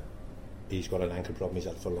Thursday that he's got an ankle problem he's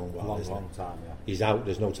had for a long while. Long time, yeah. He's out,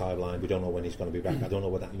 there's no timeline, we don't know when he's going to be back. I don't know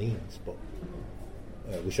what that means, but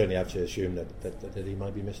we certainly have to assume that he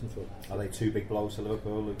might be missing for. Are they two big blows to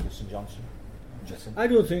Liverpool, Lucas and Johnson? I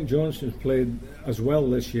don't think Johnson's played as well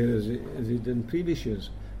this year as he did in previous years.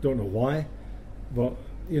 Don't know why, but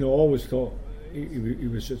always thought he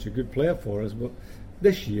was such a good player for us. But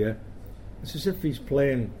this year, it's as if he's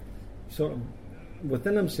playing sort of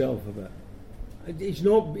within himself a bit.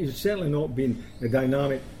 He's certainly not been the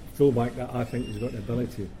dynamic fullback that I think he's got the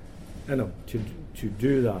ability in him to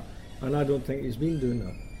do that, and I don't think he's been doing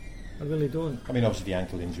that. I really don't. I mean, obviously the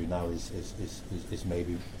ankle injury now is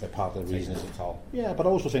maybe a part of the reason. Yeah, but I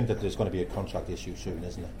also think that there's going to be a contract issue soon,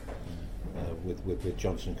 isn't it? With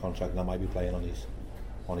Johnson's contract, and that might be playing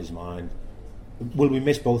on his mind. Will we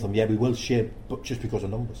miss both of them? Yeah, we will share, but just because of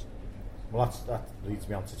numbers. Well, that leads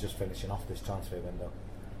me on to just finishing off this transfer window.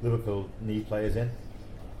 Liverpool need players in.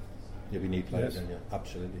 Yeah, we need players in. Yeah,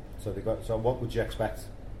 absolutely. So what would you expect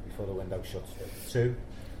before the window shuts? 2?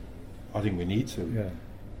 I think we need to. Yeah.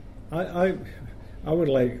 I would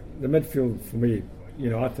like the midfield for me.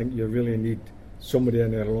 I think you really need somebody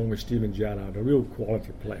in there along with Steven Gerrard, a real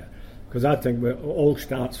quality player, because I think it all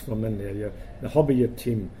starts from in there. You're the hub of your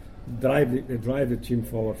team, drive the team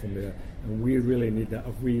forward from there, and we really need that.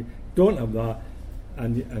 If we don't have that,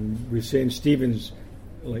 and we're saying Steven's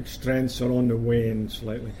strengths are on the wane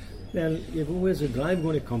slightly, then you go, where's the drive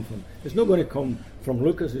going to come from? It's not going to come from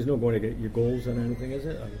Lucas. It's not going to get you goals or anything, is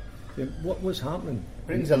it? What was happening?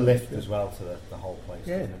 Brings a lift as well to the whole place.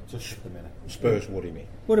 Yeah. Just at the minute. Spurs worry me.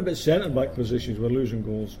 What about centre back positions? We're losing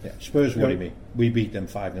goals. Yeah. Spurs worry me. We beat them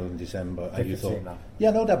 5-0 in December, and you thought,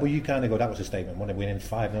 but you kind of go, that was a statement. When we winning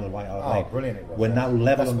 5-0 right out of night. Brilliant! It was. We're now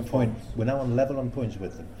level on points. We're now on level on points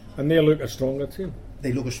with them. And they look a stronger team.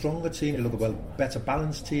 They look a stronger team. They look a better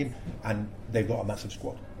balanced team, and they've got a massive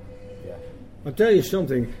squad. Yeah. I'll tell you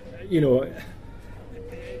something.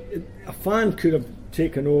 A fan could have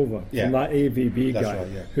taken over from that AVB guy,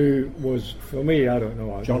 who was, for me, I don't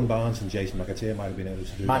know. John Barnes and Jason McAteer might have been able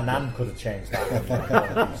to do that. Nan could have changed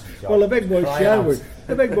that. Well, the big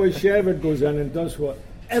boy Sherwood goes in and does what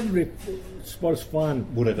every Spurs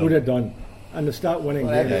fan would have done, and they start winning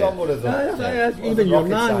games. Everyone would have done. Even your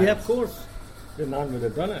Nan, of course. Your Nan would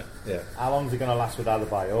have done it. Yeah. How long is it going to last with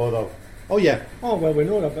Adebayor, though? Oh yeah. Oh well, we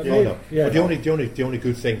know that. But No. yeah. But the only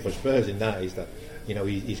good thing for Spurs in that is that, you know,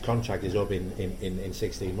 his contract is up in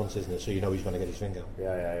 16 months, isn't it? So you know he's going to get his finger.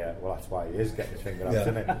 Yeah. Well, that's why he is getting his finger out,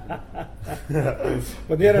 isn't it?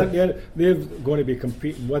 But they're going to be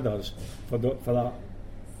competing with us for that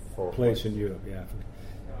place in Europe. Yeah.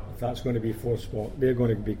 If that's going to be fourth spot, they're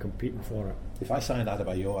going to be competing for it. If I signed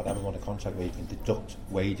Adebayor, I'd have him on a contract where he can deduct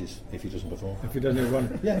wages if he doesn't perform. If he doesn't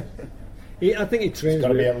run. Yeah. I think he trains. It's got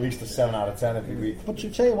to be at least a 7 out of 10 every week. But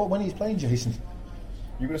to tell you what, when he's playing, Jason,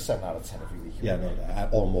 you got a 7 out of 10 every week. Yeah, no,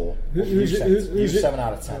 or more. Who's 7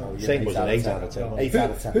 out of 10? Same was an 8 out of 10. 8 out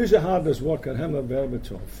of 10. Who's the hardest worker, him or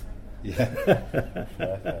Berbatov? Yeah.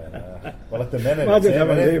 Well, at the minute, imagine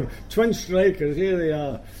having them twin strikers. Here they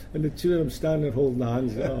are, and the two of them standing holding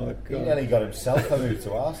hands. Oh God! He nearly got himself a move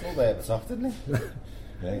to Arsenal there at the top, didn't he?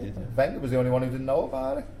 Yeah, he did. Wenger was the only one who didn't know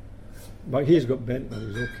about it. But he's got bent,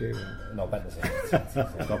 and he's okay. No, Bentley's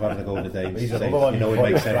Stop having to go to the He's another one. You know, it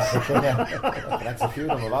makes sense. Can execute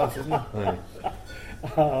him without, isn't it?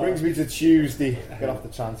 Brings me to Tuesday. Get off the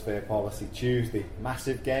transfer policy. Tuesday,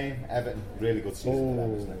 massive game. Everton, really good season for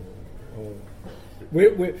them, isn't it?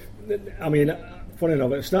 I mean, funny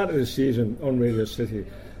enough, at the start of the season on Radio City,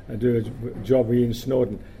 I do a job with Ian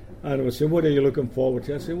Snowden, and I would say, "What are you looking forward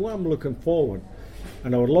to?" I said, "Well, I'm looking forward,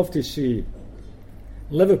 and I would love to see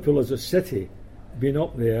Liverpool as a city being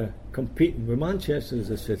up there competing with Manchester as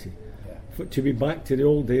a city, to be back to the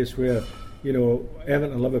old days where, you know,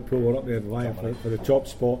 Everton and Liverpool were up there vying for the top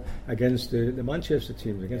spot against the Manchester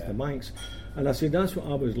teams, against the Mancs." And I said, that's what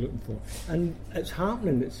I was looking for. And it's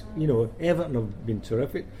happening. It's, you know, Everton have been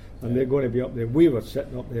terrific, and they're going to be up there. We were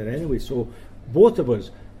sitting up there anyway. So both of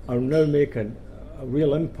us are now making a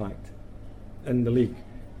real impact in the league.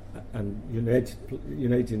 And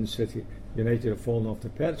United and City, United have fallen off the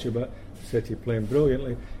perch a bit. City playing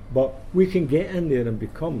brilliantly. But we can get in there and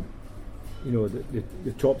become, you know,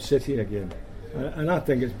 the top city again. And I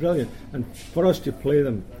think it's brilliant. And for us to play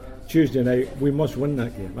them Tuesday night, we must win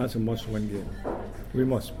that game. That's a must-win game. We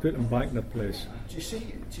must put them back in their place. Do you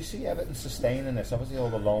see Everton sustaining this? Obviously, all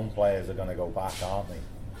the loan players are going to go back, aren't they?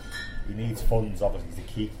 He needs funds, obviously, to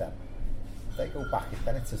keep them. If they go back,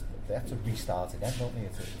 then they have to restart again, don't they?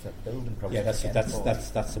 It's a building process. Yeah,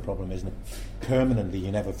 that's the problem, isn't it? Permanently,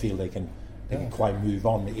 you never feel they can quite move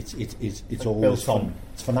on. It's always fun.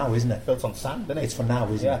 It's for now, isn't it? Built on sand, isn't it? It's for now,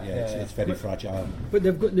 isn't it? Yeah, it's very fragile. But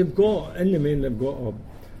they've got in the main, they've got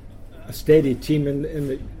a steady team, and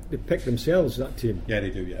they pick themselves, that team. Yeah, they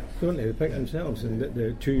do. Yeah, don't they? They pick themselves, and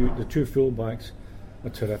the two fullbacks are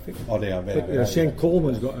terrific. Oh, they are very. They're saying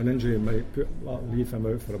Coleman's got an injury and might leave him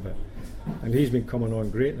out for a bit, and he's been coming on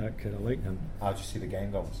great. That kid, I like him. How do you see the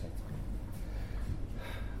game going?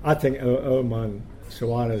 I think our man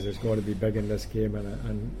Suarez is going to be big in this game,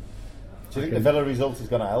 and do you think the Villa result is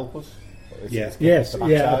going to help us? Yes,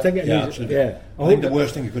 I think it is. Absolutely. Yeah, I think the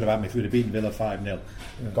worst thing that could have happened if we'd have beaten Villa 5-0.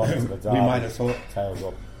 Gone into the dark. We might have thought tails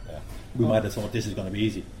up. We might have thought this is going to be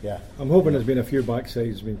easy. Yeah, I'm hoping there's been a few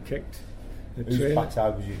backsides been kicked. Whose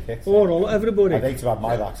backside was you kicked? Oh, everybody. I'd hate to have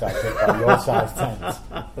my backside kicked by your size 10s.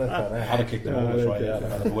 I'd have kicked them all right. I'd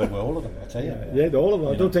have went with all of them. I tell you. Yeah, all of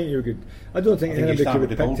them. I don't think you could. I don't think you start with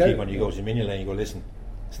the goalkeeper out. when you go to Minion Lane. You go, listen,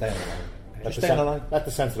 stay on the line. Just stay on the line. Let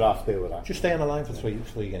the centre half deal with that. Just stay on the line for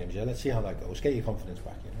three games. Yeah, let's see how that goes. Get your confidence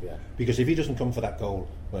back. Yeah. Because if he doesn't come for that goal,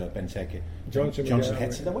 Benteke, Johnson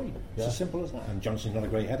heads it away. It's as simple as that. And Johnson's not a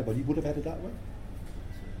great header, but he would have headed that way.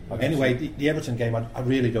 Anyway, the Everton game, I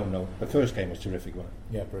really don't know. The first game was terrific, wasn't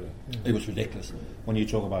it? Yeah, brilliant. It was ridiculous. When you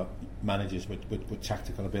talk about managers with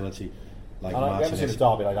tactical ability, like we haven't seen a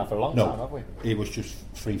derby like that for a long time, have we? It was just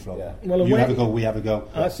free flow. Yeah. Well, you have a go, we have a go.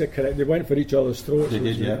 That's correct. They went for each other's throats. They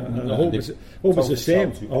did, yeah. I hope it's the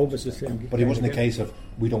same. I hope it's the same. But it wasn't a case of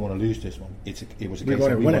we don't want to lose this one. It was a case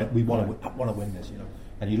of we want to win this. You know.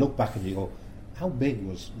 And you look back and you go, how big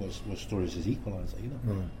was Sturridge's equaliser? You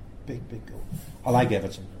know, big goal. I like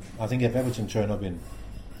Everton. I think if Everton turn up in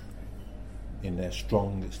their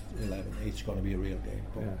strongest 11, it's going to be a real game.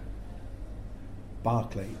 But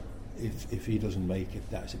Barkley, if he doesn't make it,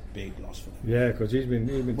 that's a big loss for them. Yeah, because he's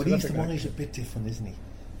been. But he's the one who's a bit different, isn't he?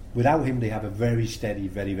 Without him, they have a very steady,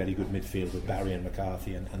 very, very good midfield with Barry and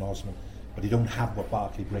McCarthy and Osman. But they don't have what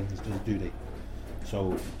Barkley brings, do they?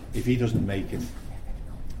 So if he doesn't make it,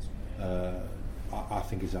 I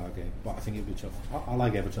think it's our game. But I think it'll be tough. I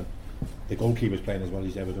like Everton. The goalkeeper's playing as well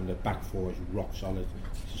as Everton. The back four is rock solid.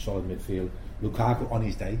 It's a solid midfield. Lukaku on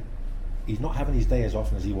his day. He's not having his day as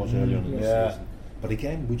often as he was earlier on in the season. But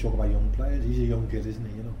again, we talk about young players. He's a young kid, isn't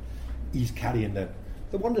he? You know, he's carrying the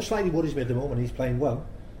one that slightly worries me at the moment. He's playing well.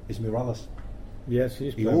 Is Mirallas. Yes,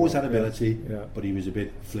 he always had ability, yeah. but he was a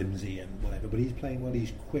bit flimsy and whatever. But he's playing well.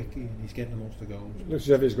 He's quick and he's getting the most of goals. Looks as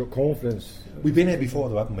if he's got confidence. We've been here before,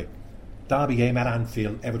 though, haven't we? Derby game at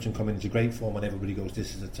Anfield, Everton come into great form, and everybody goes,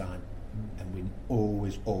 "This is the time," and we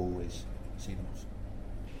always see the most.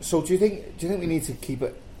 So, do you think we need to keep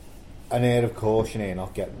an air of caution here, and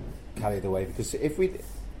not get carried away? Because if we've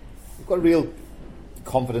got real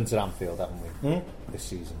confidence at Anfield, haven't we, this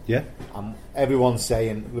season? Yeah. Everyone's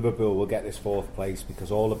saying Liverpool will get this 4th place because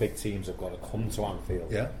all the big teams have got to come to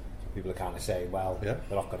Anfield. Yeah. So people are kind of saying, well, yeah,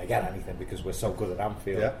 they're not going to get anything because we're so good at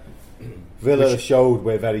Anfield. Yeah. Villa showed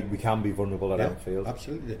we can be vulnerable at Anfield.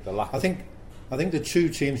 Absolutely. I think the two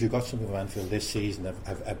teams who got something from Anfield this season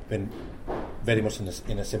have been very much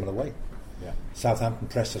in a similar way. Yeah. Southampton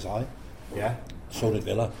pressed us high. Yeah. So did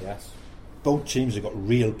Villa. Yes. Both teams have got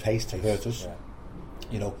real pace to hurt us. Yeah.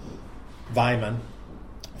 You know, Weimann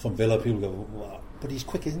from Villa, people go, well, but he's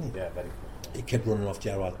quick, isn't he? Yeah, very quick. He kept running off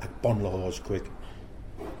Gerrard. Bonlaho's quick.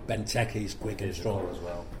 Benteke's quick and strong as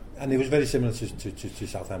well. And it was very similar to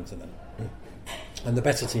Southampton. And the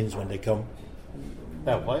better teams, when they come,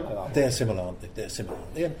 they'll play like that. They're similar, aren't they? They're similar.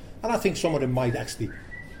 And I think some of them might actually.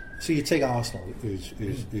 So you take Arsenal,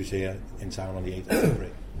 who's here in town on the 8th of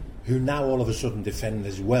February, who now all of a sudden defend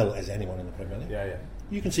as well as anyone in the Premier League. Yeah.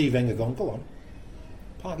 You can see Wenger going, go on,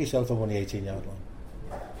 park yourself over on the 18-yard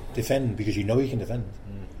line. Defend, because you know you can defend.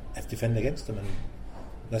 Defend against them, and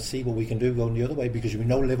let's see what we can do going the other way, because we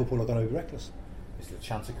know Liverpool are going to be reckless. Is the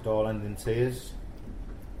chance it could all end in tears?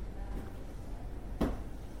 Yeah,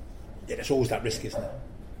 there's always that risk, isn't it?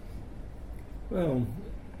 Well,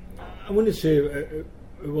 I wouldn't say it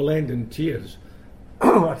will end in tears.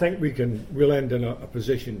 I think we'll end in a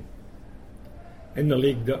position in the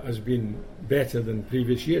league that has been better than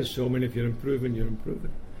previous years. So, I mean, if you're improving, you're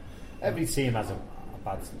improving. Every team has a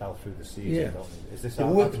bad spell through the season, yeah. don't they? Is this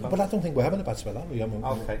but I don't think we're having a bad spell, are we?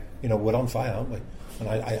 Okay. You know, we're on fire, aren't we? And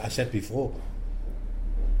I said before,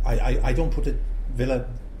 I don't put the Villa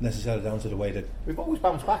necessarily down to the way that we've always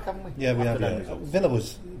bounced back, haven't we? Yeah, we have. Yeah. Villa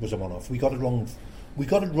was a one-off. We got it wrong. We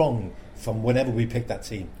got it wrong from whenever we picked that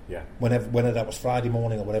team. Yeah. Whenever that was Friday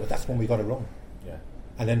morning or whatever, that's when we got it wrong. Yeah.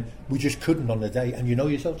 And then we just couldn't on the day. And you know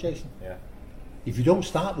yourself, Jason. Yeah. If you don't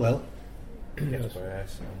start well, it's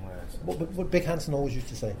worse and worse. What Big Hansen always used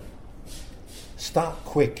to say: start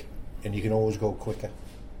quick, and you can always go quicker.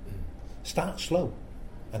 Start slow,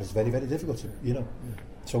 and it's very, very difficult to, you know.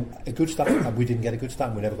 So a good start, and we didn't get a good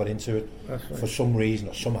start. We never got into it. That's right. For some reason,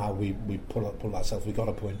 or somehow we pulled ourselves. We got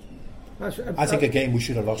a point. I think a game we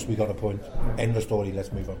should have lost. We got a point. End of story.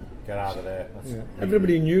 Let's move on. Get out of there.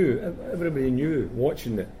 Everybody knew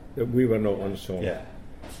watching it that we were not on song. Yeah.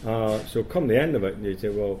 So come the end of it, you say,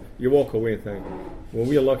 well, you walk away and think, well,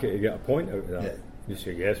 we're lucky to get a point out of that. Yeah. You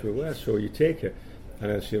say, yes, we were. So you take it,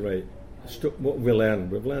 and then say, right, what we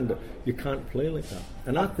learned, we've learned that you can't play like that.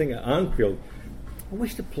 And I think at Anfield, I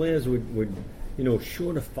wish the players would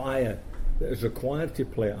show the fire that is required to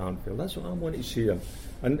play at Anfield. That's what I want to see them.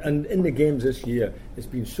 And in the games this year, it's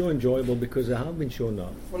been so enjoyable because they have been shown that.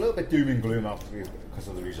 We're a little bit doom and gloom because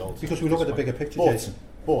of the results. Because we look at the bigger picture, Jason.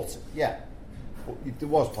 But there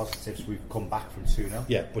was positives. We've come back from 2-0.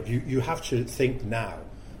 Yeah, but you have to think now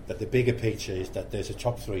that the bigger picture is that there's a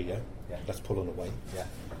top 3 that's pulling away. Yeah.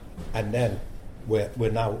 And then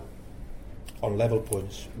we're now on level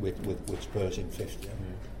points with Spurs in 5th.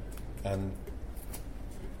 Yeah? And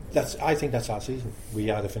I think that's our season.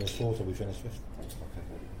 We either finish 4th or we finish 5th. Okay.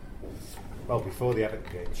 Well, before the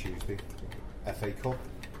Everton game Tuesday, FA Cup.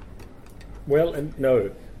 Well,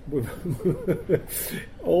 no.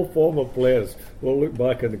 All former players will look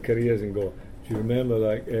back on their careers and go, do you remember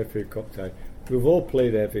that FA Cup tie? We've all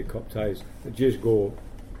played FA Cup ties that just go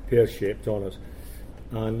pear-shaped on us.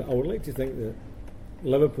 And I would like to think that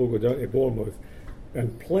Liverpool go down to Bournemouth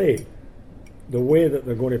and play the way that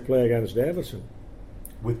they're going to play against Everton.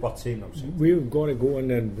 With what team, though? We've got to go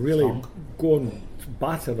in and really go and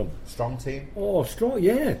batter them. Strong team? Oh, strong,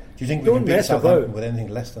 yeah. Do you think we Don't can beat mess Southampton about with anything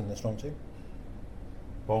less than a strong team?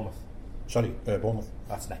 Bournemouth. Sorry, Bournemouth.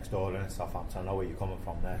 That's next door, isn't it? Southampton. I know where you're coming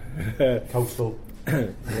from there. Coastal.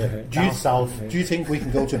 Yeah. South. Do you think we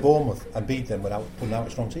can go to Bournemouth and beat them without putting out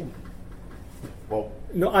a strong team? Well,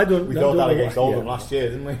 no, I don't. We got that against Oldham last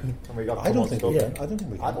year, didn't we? And we got I don't think we can. I don't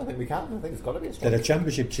think we can. I think it's got to be a strong They're a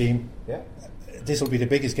championship team. Yeah. This will be the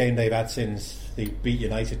biggest game they've had since they beat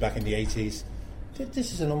United back in the 80s.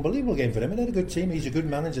 This is an unbelievable game for them. And they're a good team. He's a good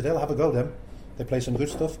manager. They'll have a go, them. They play some good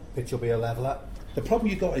stuff. Pitch will be a leveller. The problem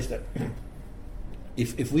you've got is that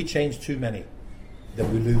if we change too many,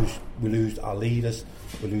 then we lose our leaders,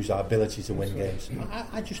 we lose our ability to win games.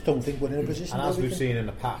 I just don't think we're in a position. And as we've seen in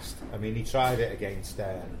the past, I mean, he tried it against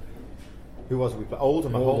Who was it we played?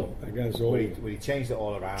 Oldham at home. Against where Oldham. he changed it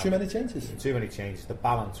all around. Too many changes. The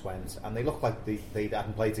balance went, and they looked like they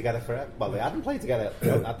hadn't played together for. Well, they hadn't played together,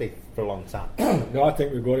 had they, for a long time. No, I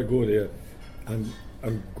think we've got to go there and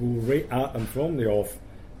go right at them from the off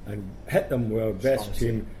and hit them with our best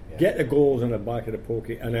team. Yeah. Get the goals in the back of the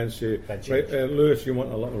pocket, and then say, right, Lewis, you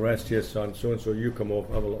want a little rest here, son? So and so, you come off,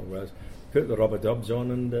 have a little rest. Put the rubber dubs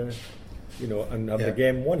on, and and have the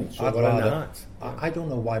game won. So we're in the hat. I don't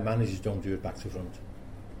know why managers don't do it back to front.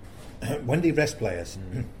 When they rest players,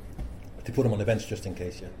 they put them on the bench just in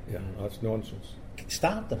case. Yeah, that's nonsense.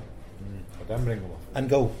 Start them, then bring them off, and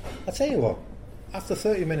go. I tell you what. After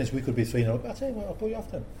 30 minutes, we could be 3-0. I tell you what, I'll put you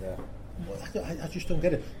off then. Yeah. I just don't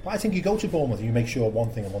get it. But I think you go to Bournemouth and you make sure one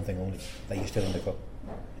thing and one thing only, that you're still in the cup.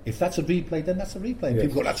 If that's a replay, then that's a replay. Yes.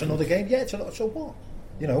 People go, that's another game. Yeah, it's a lot. So what?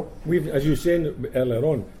 We've, as you were saying earlier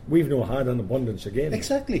on, we've not had an abundance of games.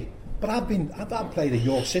 Exactly. But I've played at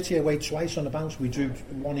York City away twice on the bounce. We drew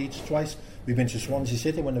 1 each twice. We've been to Swansea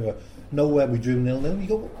City when they were nowhere. We drew 0-0. You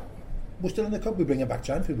go, we're still in the cup. We bring it back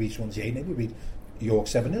to Anfield. We beat Swansea 8-0. We beat York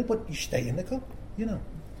 7-0. But you stay in the cup.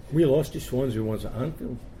 We lost to Swansea once at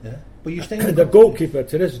Anfield. Yeah, but you stay in the goalkeeper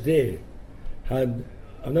to this day I've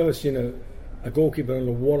never seen a goalkeeper in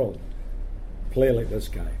the world play like this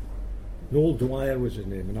guy. Noel Dwyer was his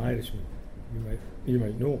name, an Irishman. You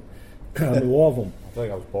might know. I know of him. I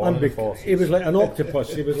think I was born in the 40s. He was like an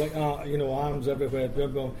octopus. He was like arms everywhere,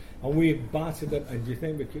 and we battered it. And do you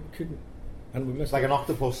think we couldn't? And we missed like an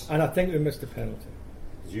octopus. And I think we missed the penalty.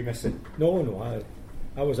 Did you miss it? No,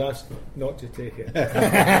 I was asked not to take it.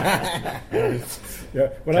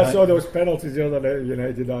 When I saw those penalties the other night at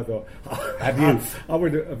United, I thought, have you?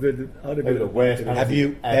 Have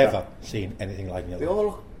you ever seen anything like it? They all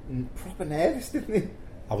look proper nervous, didn't they?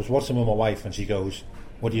 I was watching with my wife, and she goes,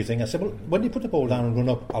 "What do you think?" I said, "Well, when you put the ball down and run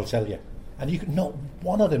up, I'll tell you." And not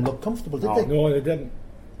one of them looked comfortable, did they? No, they didn't.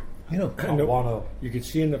 You could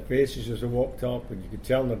see in their faces as they walked up, and you could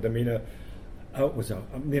tell in their demeanour. It was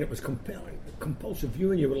compulsive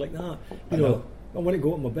viewing. You were like, I want to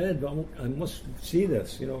go to my bed, but I must see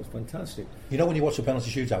this. It's fantastic. When you watch a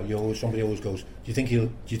penalty shootout, somebody always goes, "Do you think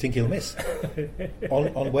he'll miss?"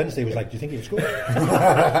 on Wednesday, it was like, "Do you think he'll score?"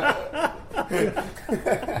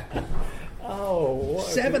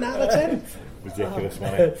 7 out of 10. Ridiculous,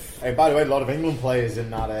 man. Hey, by the way, a lot of England players in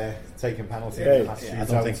that taking penalties. I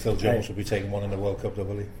don't think Phil Jones will be taking one in the World Cup, though,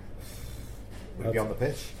 will he? Will he be on the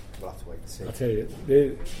pitch? We'll have to wait and see. I tell you,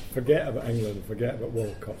 they forget about England, forget about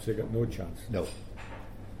World Cups. They got no chance. No.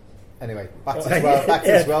 Anyway, back to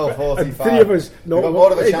 12:45. Three of us. We've got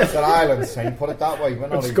more of a chance than Ireland. Saying, put it that way. We're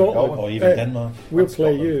not Scotland, or even Denmark. We'll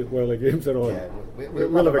play you while the games are on. Yeah,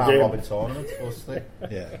 we'll have a game. Robin tournament, mostly.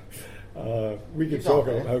 Yeah. We can talk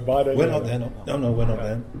about how bad it is. We're not there. No, we're not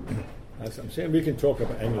there. That's what I'm saying. We can talk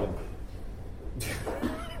about England.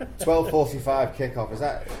 12:45 kickoff. Is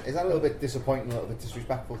that a little bit disappointing, a little bit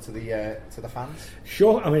disrespectful to the fans?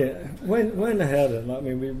 Sure. I mean, when I heard it,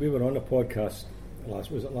 we were on a podcast last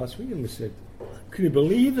week, and we said, "Can you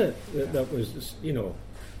believe it? That was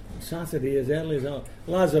Saturday as early as that.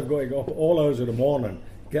 Lads have got to go up at all hours of the morning,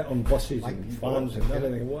 get on buses and vans and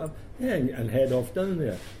everything, whatever, and head off down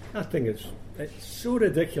there." I think it's so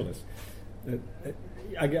ridiculous.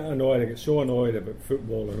 I get annoyed. I get so annoyed about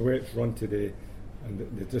football and the way it's run today, and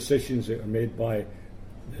the decisions that are made by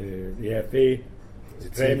the FA, the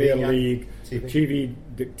Premier League, the TV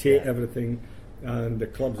dictate everything, and the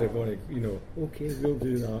clubs are going to, okay, we'll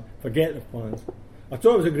do that. Forget the fans. I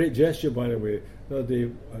thought it was a great gesture, by the way, the other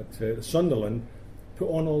day at Sunderland, put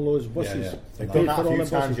on all those buses. Yeah. They've done that a few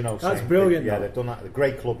times, That's brilliant. They've done that. A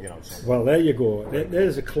great club, Well, there you go.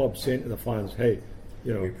 There's a club saying to the fans, "Hey,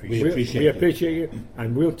 we appreciate you,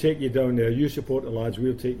 and we'll take you down there. You support the lads.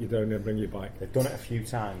 We'll take you down there and bring you back." They've done it a few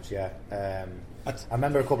times, yeah. I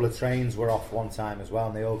remember a couple of trains were off one time as well,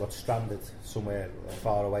 and they all got stranded somewhere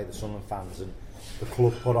far away, the Sunderland fans, and the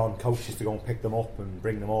club put on coaches to go and pick them up and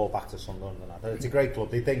bring them all back to Sunderland. And that. It's a great club.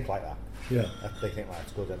 They think like that. Yeah, they think like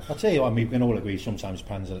it's good. Isn't it? I'll tell you what, we can all agree. Sometimes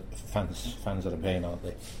fans are a pain, aren't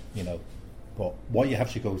they? But what you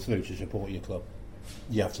have to go through to support your club,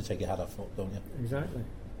 you have to take your hat off, don't you? Exactly.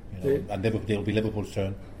 And it'll be Liverpool's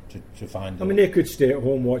turn to find. I mean, they could stay at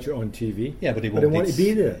home, watch it on TV. Yeah, but they want to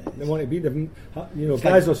be there. They want to be there.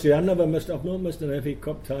 Guys will say, I've not missed an FA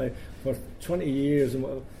Cup tie for 20 years and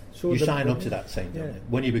whatever. So you sign up to that same thing.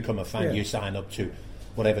 When you become a fan, you sign up to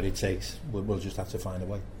whatever it takes. We'll just have to find a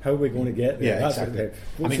way. How are we going to get there? Yeah, exactly.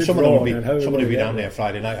 I mean, someone will be down there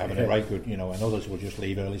Friday night having a right good, and others will just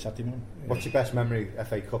leave early Saturday morning. What's your best memory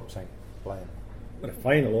FA Cup playing? The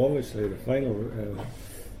final, obviously. The final.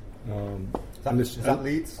 Is that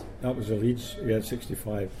Leeds? That was a Leeds. Yeah,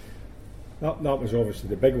 65. That was obviously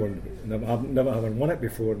the big one. Never having won it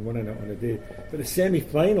before and winning it on a day. But the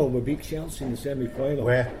semi-final, we beat Chelsea in the semi-final.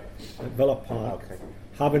 Where? At Villa Park. Okay.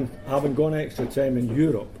 Having gone extra time in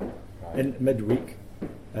Europe in midweek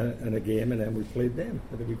in a game, and then we played them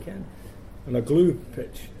at the weekend on a glue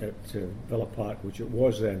pitch at Villa Park, which it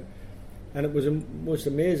was then. And it was a most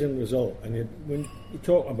amazing result. And when you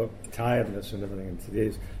talk about tiredness and everything in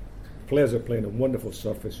today's, players are playing on wonderful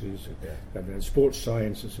surfaces. And sports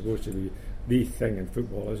science is supposed to be the thing in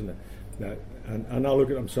football, isn't it? And I look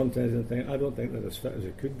at them sometimes and think, I don't think they're as fit as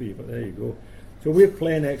it could be, but there you go. So we're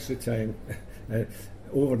playing extra time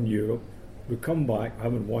over in Europe. We come back,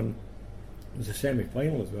 having won. It was a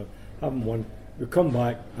semi-final as well. Having won, we come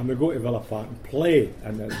back and we go to Villa Park and play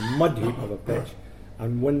in the mud heap of a pitch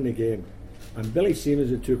and win the game. And Billy Seamers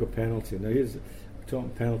had took a penalty. Now we're talking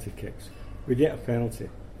penalty kicks. We get a penalty.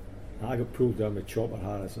 I got pulled down with Chopper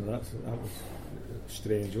Harris, and that was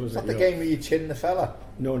strange, wasn't it? Is that the game where you chin the fella?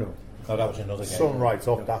 No. Oh, that was another game. Sun right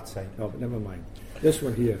off that time. No, but never mind. This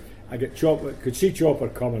one here, I get Chopper, could see Chopper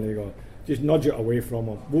coming, and he go, just nudge it away from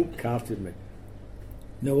him, won't carted me.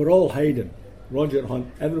 Now we're all hiding. Roger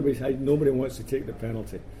Hunt, everybody's hiding, nobody wants to take the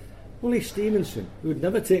penalty. Willie Stevenson, who had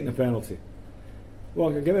never taken a penalty, well,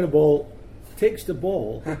 give me the ball, takes the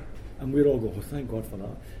ball, and we all go, oh, thank God for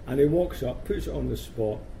that. And he walks up, puts it on the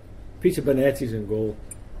spot. Peter Bonetti's in goal,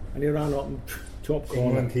 and he ran up and top corner.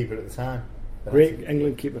 England keeper at the time. Great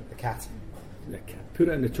England keeper. The cat. Put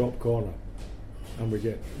it in the top corner, and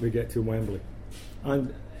we get to Wembley.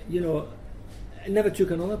 And he never took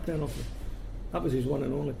another penalty. That was his one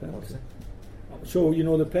and only penalty. So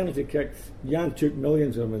the penalty kick, Jan took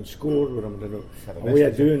millions of them and scored with them. A way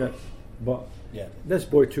of doing it, but this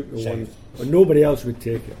boy took the one, but nobody else would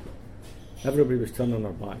take it. Everybody was turning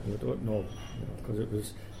their back. We don't know, because it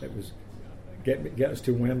was get us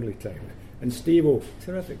to Wembley time. And Steve-O,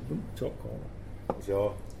 terrific, top corner. What was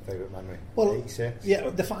your favourite memory? Well, 86? Yeah,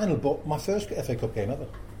 the final, but my first FA Cup game ever,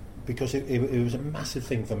 because it was a massive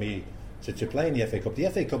thing for me to play in the FA Cup. The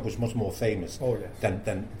FA Cup was much more famous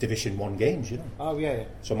than Division 1 games, Oh, yeah.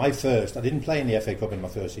 So I didn't play in the FA Cup in my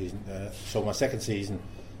first season. So my second season,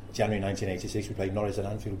 January 1986, we played Norwich at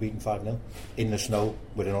Anfield, beaten 5-0 in the snow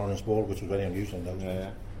with an orange ball, which was very unusual in those days.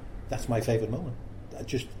 Yeah. That's my favourite moment.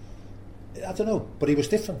 I don't know, but it was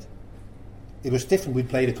different. It was different. We'd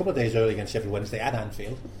played a couple of days early against Sheffield Wednesday at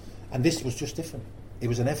Anfield, and this was just different. It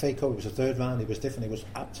was an FA Cup, it was a third round, it was different, it was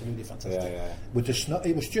absolutely fantastic. With the snow,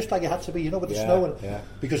 it was just like it had to be, with the snow.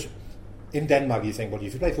 Because in Denmark you think, well,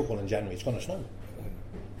 if you play football in January, it's going to snow.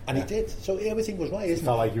 And it did, so everything was right, isn't it?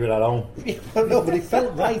 Not like you were at home. Well, no, but it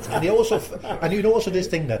felt right, and also this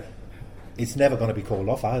thing that it's never going to be called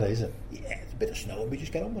off either, is it? Yeah, it's a bit of snow, and we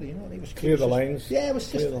just get on with it, And it was clear the lines. Yeah, it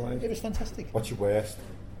was fantastic. What's your worst?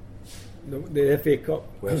 The FA Cup.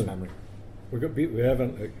 Worst memory? We got beat with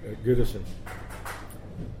Everton at Goodison.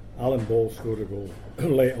 Alan Ball scored a goal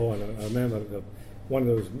late on. I remember one of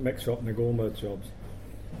those mix-up in the goal-mouth jobs,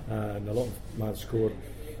 and a lot of man scored.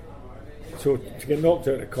 So to get knocked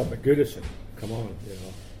out of the cup at Goodison, come on,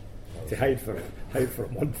 to hide for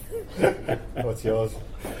a month. What's yours?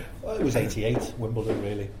 Well, it was 88, Wimbledon,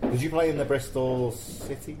 really. Did you play in the Bristol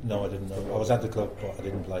City? No, I didn't know. I was at the club, but I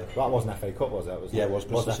didn't play. That wasn't FA Cup, was it? It was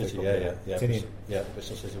Bristol City, yeah.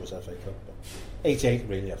 Bristol City was FA Cup. But 88,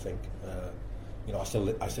 really, I think. I still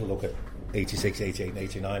look at 86, 88 and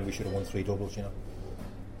 89. We should have won 3 doubles,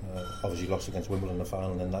 Obviously lost against Wimbledon in the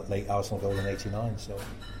final, and then that late Arsenal goal in 89. So,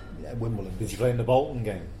 yeah, Wimbledon. Did you play in the Bolton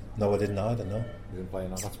game? No, I didn't either, no. You didn't play in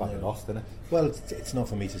that? That's why you lost, isn't it? Well, it's not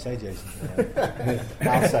for me to say, Jason.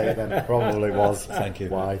 I'll say it then. It probably was. Thank you.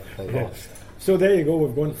 Why they lost. So there you go,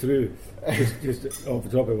 we've gone through, just off the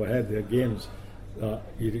top of our head, the games that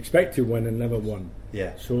you'd expect to win and never won.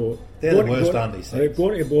 Yeah. So they're the worst, aren't these things?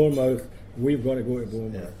 Going to Bournemouth, we've got to go to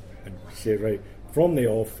Bournemouth and say, right, from the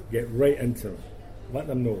off, get right into them. Let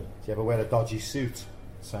them know. Do you ever wear a dodgy suit,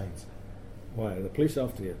 Saints? Why, are the police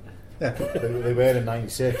after you? they were in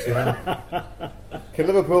 96, Can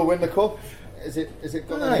Liverpool win the cup? Is it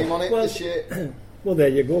got a name on it this year? Well, there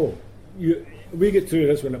you go. We get through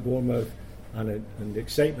this one at Bournemouth, and the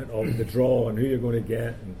excitement of the draw and who you're going to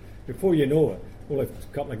get, and before you know it, well, a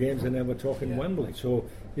couple of games and then we're talking Wembley. So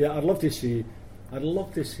yeah, I'd love to see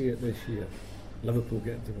it this year. Liverpool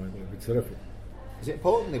getting to Wembley would be terrific. Is it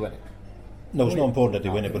important they win it? No, it's not important that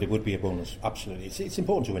they win it, but it would be a bonus. Absolutely, it's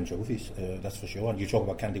important to win trophies. That's for sure. And you talk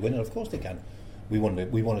about can they win it? Of course they can. We won it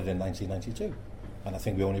in 1992, and I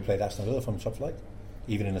think we only played Aston Villa from top flight.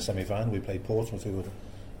 Even in the semi-final, we played Portsmouth, who were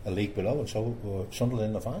a league below, and so were Sunderland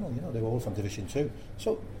in the final. They were all from Division 2.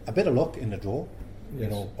 So a bit of luck in the draw.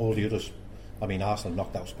 Yes. All the others. I mean, Arsenal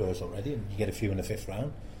knocked out Spurs already, and you get a few in the 5th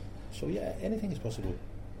round. So yeah, anything is possible.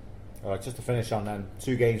 All right, just to finish on then,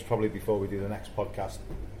 2 games probably before we do the next podcast.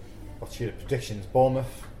 What's your predictions?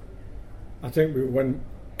 Bournemouth? I think we win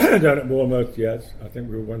down at Bournemouth, yes. I think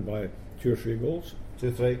we'll win by 2 or 3 goals.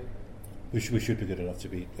 2-3? We should be good enough to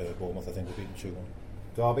beat Bournemouth. I think we'll beat them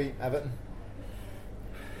 2-1. Derby? Everton?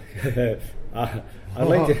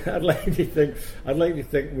 I'd like to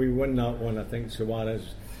think we win that one. I think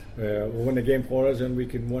Suarez will win the game for us, and we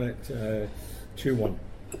can win it 2-1.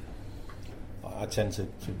 I tend to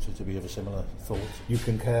be of a similar thought. You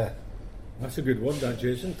concur? That's a good one, that,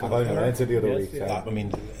 Jason. I've only learned it the other week. I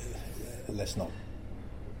mean, let's not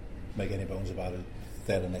make any bones about it.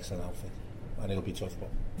 They're an excellent outfit, and it'll be tough. But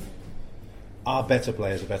our better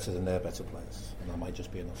players are better than their better players, and that might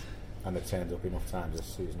just be enough. And they've turned up enough times this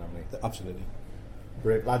season, haven't they? Absolutely.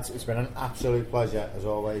 Great, lads. It's been an absolute pleasure, as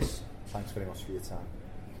always. Thanks very much for your time.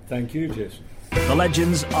 Thank you, Jason. The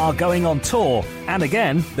Legends are going on tour, and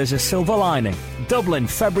again, there's a silver lining. Dublin,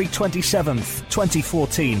 February 27th,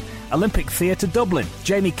 2014. Olympic Theatre, Dublin.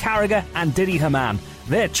 Jamie Carragher and Didi Hamann.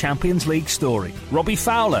 Their Champions League story. Robbie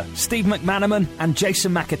Fowler, Steve McManaman and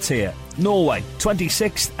Jason McAteer. Norway,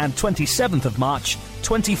 26th and 27th of March,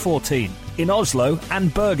 2014. In Oslo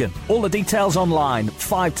and Bergen. All the details online,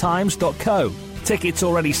 5times.co. Tickets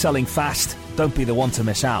already selling fast. Don't be the one to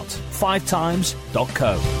miss out.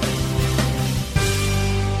 5times.co.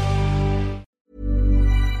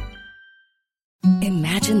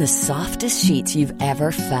 Imagine the softest sheets you've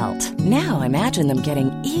ever felt. Now imagine them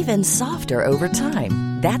getting even softer over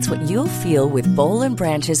time. That's what you'll feel with Boll &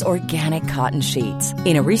 Branch's organic cotton sheets.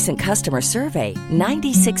 In a recent customer survey,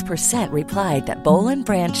 96% replied that Boll &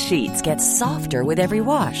 Branch sheets get softer with every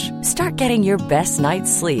wash. Start getting your best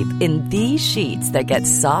night's sleep in these sheets that get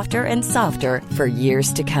softer and softer for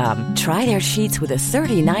years to come. Try their sheets with a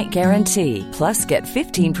 30-night guarantee. Plus, get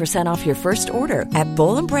 15% off your first order at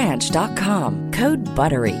bollandbranch.com. Code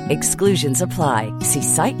BUTTERY. Exclusions apply. See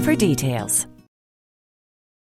site for details.